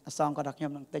ញអសង្ឃគាត់ថាខ្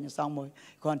ញុំនឹងទិញអសង្ឃមួយ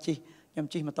គាត់ខ្ញុំ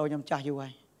ជិះម៉ូតូខ្ញុំចាស់យូរហើ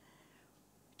យ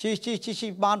ជិះ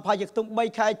បានប្រហែលជាខ្ទង់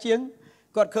3ខែជាង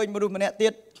គាត់ឃើញមនុស្សម្នាក់ទៀ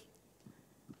ត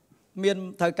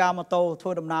miền thời ca mà tô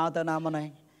thôi đầm nào tới nào mà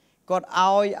này còn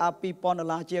ai à pipon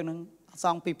là chiêng nâng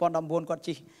xong pipon đầm buồn còn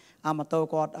chi à mà tô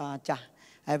còn chả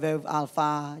ai về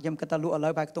alpha dâm cái ta lụa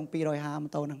lấy bài tung pi rồi ha mà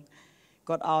tô nâng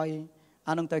còn ai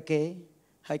anh nâng tới kế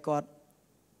hay còn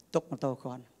tục mà tô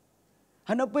còn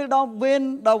hay nó biết đâu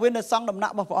viên là xong đầm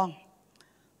nặng bảo phong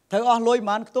thấy ở lôi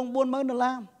màn tung buồn mới nó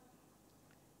làm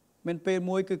mình pe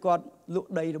muối cứ còn lụa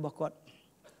đầy được bà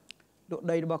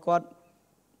con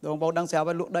đồng bào đang xẻoไ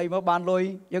ปlụa đầy mới ban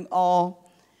lôi nhưng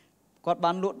còn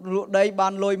ban lụa đầy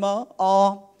ban lôi mới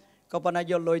có ban này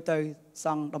vô lôi từ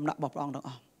sang đầm nặng bọc lòng đó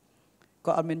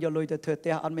có anh mình vô lôi từ thừa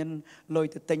tia anh mình lôi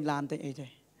từ tinh lan tới ấy thế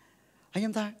anh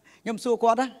em ta nhom xua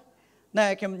qua đó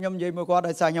nè nhom gì mà qua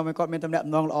đời sai nhom mình còn mình tầm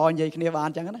nặng ngon là gì kia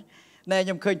bán chẳng đấy nè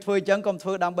nhom khơi phơi chẳng còn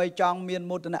phơi đang bay trong miền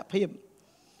một tầm nặng phim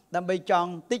đang bay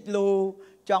trong tích lưu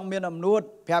trong miền ẩm nuốt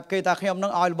phép cây ta khi ông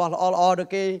nâng oi bỏ được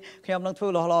cái khi ông nâng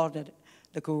phơi lo được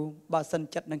cô bà sân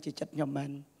chất nâng chỉ chất nhom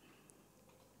mình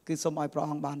cứ xôm oi pro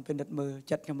hong bàn bên đất mưa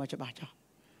chất nhom mà cho bà cho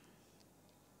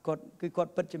cột cứ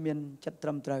cột bất cho miền chất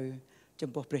trầm trời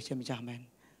chấm bột bể chấm chả mình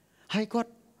hay cột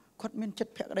miền chất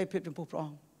phép ở đây phép chấm bột pro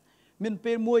miền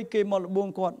pe muôi kê mà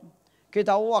buông cột kê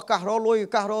tao cả rô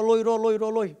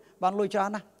lôi bàn lôi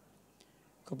chán á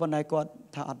có bên này cột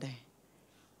thà ở đây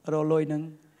rô lôi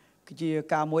nâng cái gì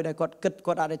cả muôi đây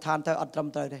cột ở đây than theo ở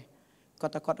trầm trời đây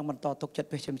cột ta cột trong mình to tục chất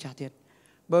phép chấm chả thiệt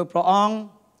bờ pro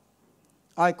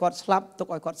ai cột slap tục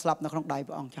ai cột slap nó không đại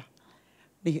pro cha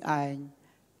đi ai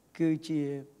cứ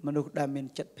chia mà nuôi đam miền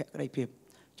chất phép đầy phép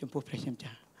trong phố phải xem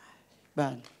cha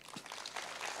bạn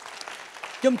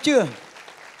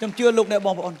chấm chưa lục này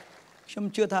bom bọn chấm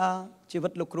chưa tha chỉ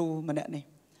vật lục ru mà nè này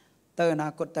tờ na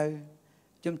cột tờ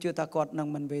chấm chưa tha cột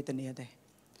năng mình về tận này đây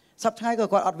sắp ngay cái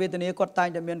cột ở về tận này cột tay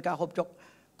để miền cả hộp chọc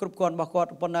cột còn bà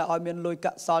cột bên này ở miền lôi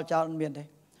cả sao cha miền đây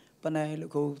bên này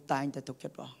lục ru tay để tục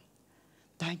chất bỏng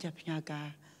tay cho nhà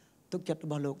cả tục chất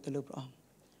bỏ lục từ lục bỏng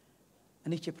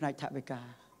anh ấy chụp này thả về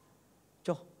cả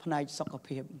cho phần này sọc cọp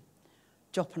hiểm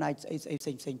cho phần này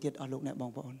sinh tiết ở lúc này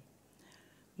bong bóng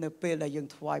nơi pe là dương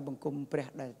thoại bằng cung pre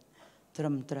đại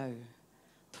trầm trời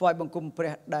thoại bằng cung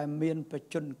pre đại miền phải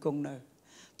chun cung nơi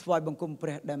thoại bằng cung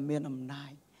pre đại miền âm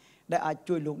nai đại ai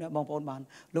chui lúc này bong bóng bàn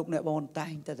lúc này bong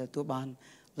tayแต่ตัวbàn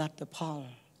lát the Paul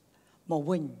màu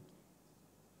vinh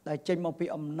đại tranh màu pi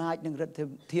âm nai nhưng rất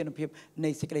thiên âm hiệpใน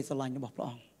สิ่งใดสลายบอกพระอ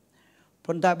งค์ค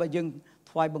นใดบางยัง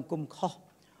thoại bằng cung khó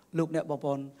ลูกเนี่ยบ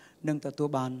อลนึ่งแต่ตัว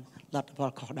บานลัดพอ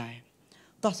ขอได้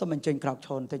ต้องสมัยเจนกราบช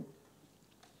นติ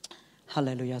ฮาเล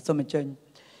ลูยาสมัยเจน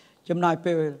จำนายเปร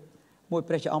มวยเป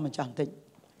รย์จะเอามาจังติ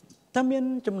ถ้ามี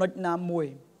จำนวนน้ำมวย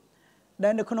ได้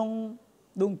ในขนม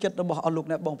ดวงจิตระบอกเอาลูก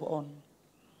เนี่ยบองพระองค์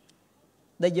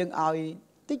ได้ยังเอา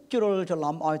ติจโรลจะล้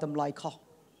อมเอาทำลายข้อ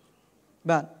แ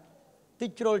บบติ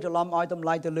จโรลจะล้อมเอาทำล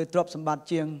ายตัวเลยตรบสมบัติเ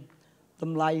ชียงท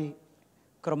ำลาย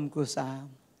กรมกุศ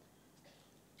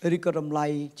ลริกรำไล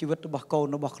ชีวิตระบโกน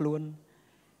ระบล้วน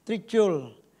ทริจูล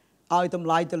เอาทำ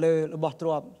ลายตะเลยระบตร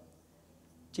วบ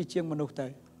ชีเชียงมนุษย์เต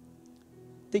ย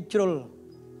ทริจู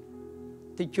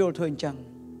ลเถินจัง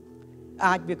อ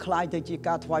าจวิคลายเตยจีก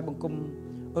าถวายบังคุม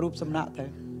รูปสำนักเตย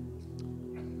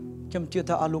จำเชื่อ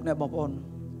ถ้าอาลูกในบอกอ่อน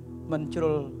มันจู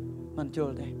ล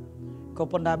เตยก็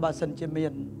ปนได้บาสันเจเมีย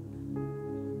น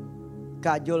ก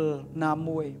ายุลนาม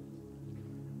วย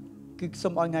คือส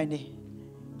มอ้อยไงนี่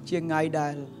เชียงไงได้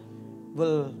เ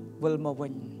วลมาวั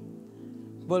น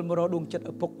เวลมารอดวงจัด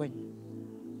อภพวัน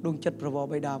ดวงจัดประวัติ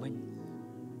ใบดาวัน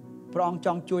พระองค์จ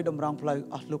องช่วยดำรงเพลย์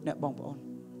ออกลูกเนี่ยบองพระองค์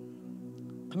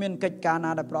ขมิ้นกิจการนา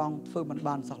ได้พระองค์ฝึกมันบ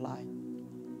านสักลาย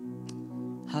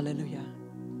ฮาเลลูยา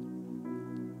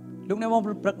ลูกเนี่ยมองป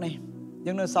รึกนี่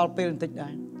ยังในซาลเปลติดได้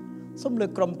สมเด็จ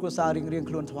กรมกุศลเรียง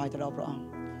คลวนถวายต่อพระองค์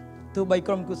ตัวใบก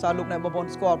รมกุศลลูกเนี่ยบอง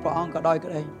สกอร์พระองค์ก็ได้ก็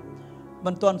ได้บ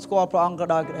รรทวนสกอร์พระองค์ก็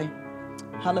ได้ก็ได้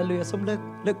ฮาเลลูยาสมเด็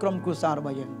จกรมกุศลระบ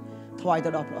ายยังถวายต่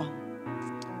อพระองค์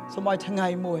สมัยทั้งไง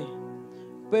มวย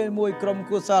เป็นมวยกรม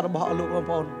กุศลระบายลูก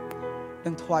บอลดั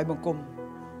งถวายบังคุม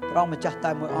พระองค์มาจัดแต่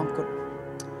มวยองกุฎ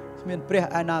เมียนเปรี้ย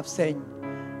อาณาเซน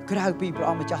กระไรปีพระอ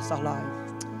งค์มาจัดสลาย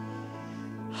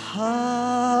ฮา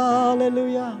เลลู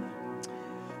ยา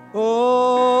โอ้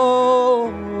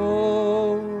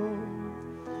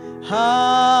ฮา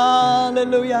เล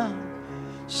ลูยา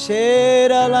เช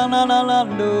ดาลานาลา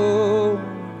นู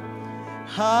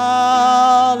ฮา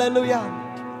เลลูยา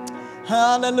ฮา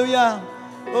เลลูยา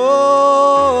โอ้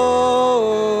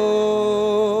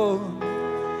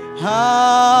ฮา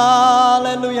เล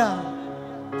ลูยา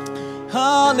ฮ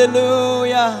าเลลู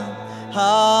ยาฮ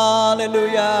าเลลู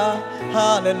ยาฮา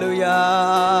เลลูยา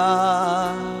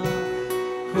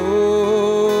โอ้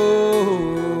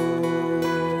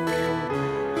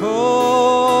โอ้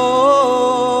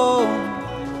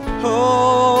โอ้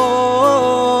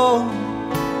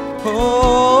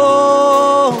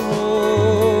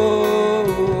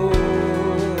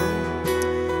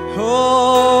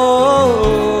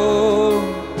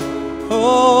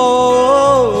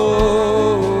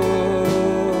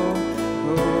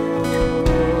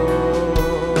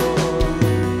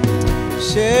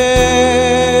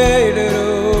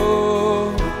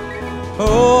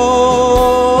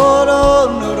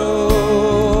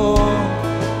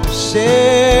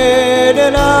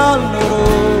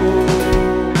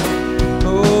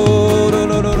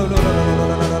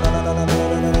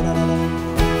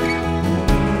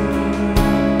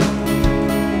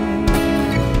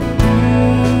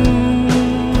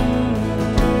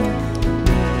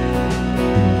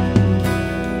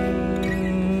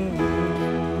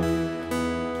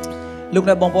លោក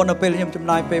អ្នកបងប្អូននៅពេលខ្ញុំចំ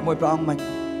ណាយពេលមួយព្រះអង្គមិញ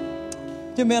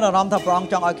ខ្ញុំមានអារម្មណ៍ថាព្រះអង្គ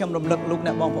ចង់ឲ្យខ្ញុំរំលឹកលោក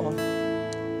អ្នកបងប្អូន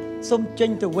សូមចេញ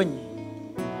ទៅវិញ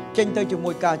ចេញទៅជាមួ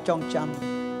យការចងចាំ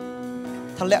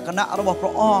ថាលក្ខណៈរបស់ព្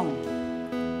រះអង្គ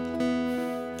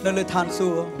នៅលើឋានសួ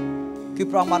គ៌គឺ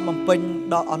ព្រះអង្គបានបំពេញ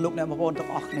ដល់អស់លោកអ្នកបងប្អូនទាំ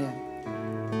ងអស់គ្នា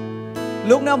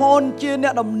លោកអ្នកបងប្អូនជាអ្ន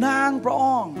កតំណាងព្រះអ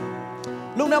ង្គ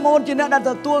លោកអ្នកបងប្អូនជាអ្នកដែល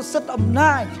ទទួលសិទ្ធិអំ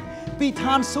ណាចពី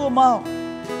ឋានសួគ៌មក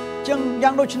ចឹង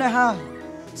យ៉ាងដូចនេះហើយ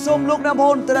សូមលោកអ្នកបងប្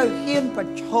អូនត្រូវហ៊ានប្រ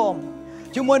ឈម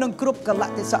ជាមួយនឹងគ្រប់កលៈ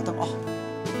ទេសៈទាំងអស់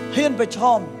ហ៊ានប្រឈ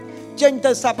មចេញ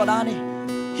ទៅសប្តាហ៍នេះ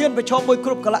ហ៊ានប្រឈមមួយគ្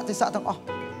រប់កលៈទេសៈទាំងអស់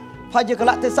ផាជាក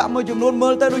លៈទេសៈមួយចំនួនមើ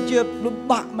លទៅដូចជាលំ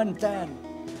បាកមែនតើ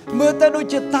មើលទៅដូច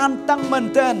ជាតានតឹងមែន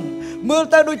តើមើល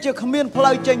ទៅដូចជាគ្មានផ្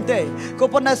លូវចេញទេក៏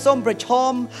ប៉ុន្តែសូមប្រឈ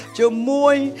មជាមួ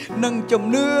យនឹងជំ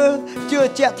នឿជឿ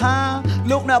ជាក់ថា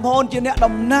លោកអ្នកបងប្អូនជាអ្នក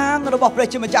តំណាងរបស់ព្រះ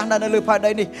ជាម្ចាស់នៅលើផែន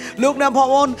ដីនេះលោកអ្នកបង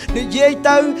ប្អូននិយាយ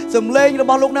ទៅសំឡេងរ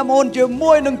បស់លោកអ្នកបងប្អូនជា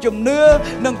មួយនឹងជំនឿ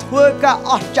នឹងធ្វើការ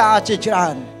អស្ចារ្យជាច្រើ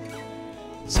ន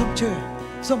សូមជឿ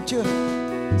សូមជឿ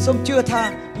សូមជឿថា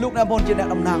លោកអ្នកបងប្អូនជាអ្នក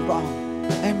តំណាងព្រះអង្គ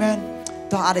អេមែន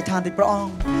តោះអធិដ្ឋានទីព្រះអង្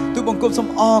គទូលបង្គំសូម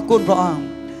អរគុណព្រះអង្គ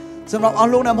សម្រាប់អស់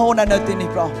លោកអ្នកបងប្អូនដែលនៅទីនេះ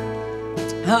ព្រះអង្គ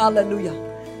Hallelujah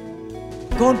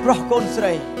កូនប្រុសកូនស្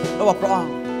រីរបស់ព្រះអង្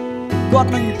គគាត់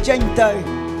នឹងចេញទៅ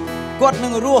គាត់នឹ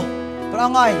ងរស់ព្រះអ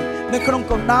ង្គហើយនៅក្នុង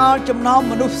កណ្ដាលចំណោម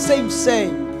មនុស្សផ្សេង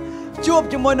ជួប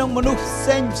ជាមួយនឹងមនុស្សផ្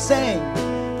សេង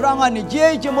ព្រះអង្គហើយនិយា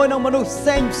យជាមួយនឹងមនុស្សផ្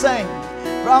សេង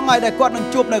ព្រះអង្គហើយដែលគាត់នឹង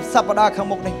ជួបនៅសប្តាហ៍ខាង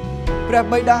មុខនេះព្រះ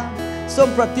បិតាសូម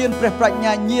ប្រទានព្រះប្រាជ្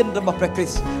ញាញាណរបស់ព្រះគ្រី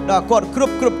ស្ទដល់គាត់គ្រ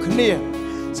ប់គ្នា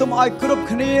សូមឲ្យគ្រប់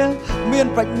គ្នាមាន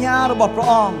ប្រាជ្ញារបស់ព្រះ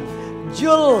អង្គយ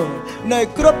ល់នៅ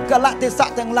គ្រប់កលៈទេ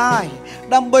សៈទាំងឡាយ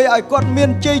ដើម្បីឲ្យគាត់មាន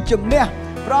ជ័យជំនះ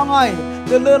ព្រះអង្គហើយ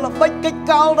ទៅលើល្បិចកិច្ច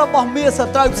កោលរបស់មាស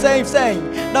ត្រូវផ្សេង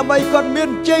ដើម្បីគាត់មាន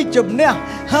ជ័យជំនះ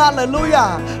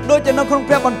Hallelujah ដូចជានៅក្នុង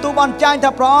ព្រះបន្ទូលបានចែងថា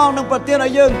ព្រះអង្គនឹងប្រទានឲ្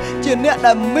យយើងជាអ្នក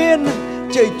ដែលមាន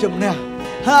ជ័យជំនះ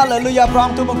Hallelujah ព្រះអ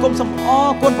ង្គទូលបង្គំសូមអរ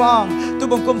គុណព្រះអង្គទូល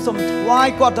បង្គំសូមថ្វាយ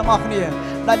គាត់ទាំងអស់គ្នា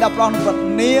ដែលដល់ព្រះអង្គប្រ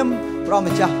នាមព្រះ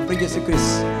ម្ចាស់ព្រះយេស៊ូវគ្រី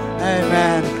ស្ទអាមែ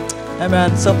នអាមែន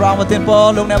សូមព្រះអង្គប្រទានពរ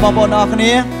លោកអ្នកបងប្អូនអរគ្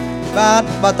នា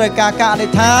បាទត្រូវការអធិ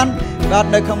ដ្ឋានបាទ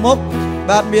នៅខាងមុខ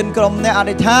បាទមានក្រុមអ្នកអ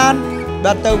ធិដ្ឋាន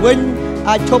បាទទៅវិញ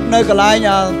អាចឈប់នៅកន្លែង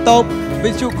តូប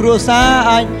វិទ្យុគ្រួសារ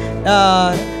អាច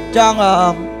ចង់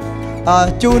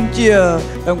ជូនជា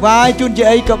ដង្វាយជូនជា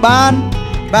អីក៏បាន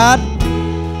បាទ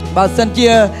បើសិនជា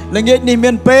ល្ងាចនេះ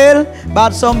មានពេលបា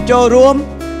ទសូមចូលរួម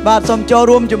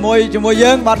ជាមួយ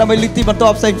យើងបាទដើម្បីលើកទីបន្ទា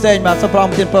ប់ផ្សេងបាទសូមព្រះអ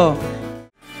ង្គប្រទានពរ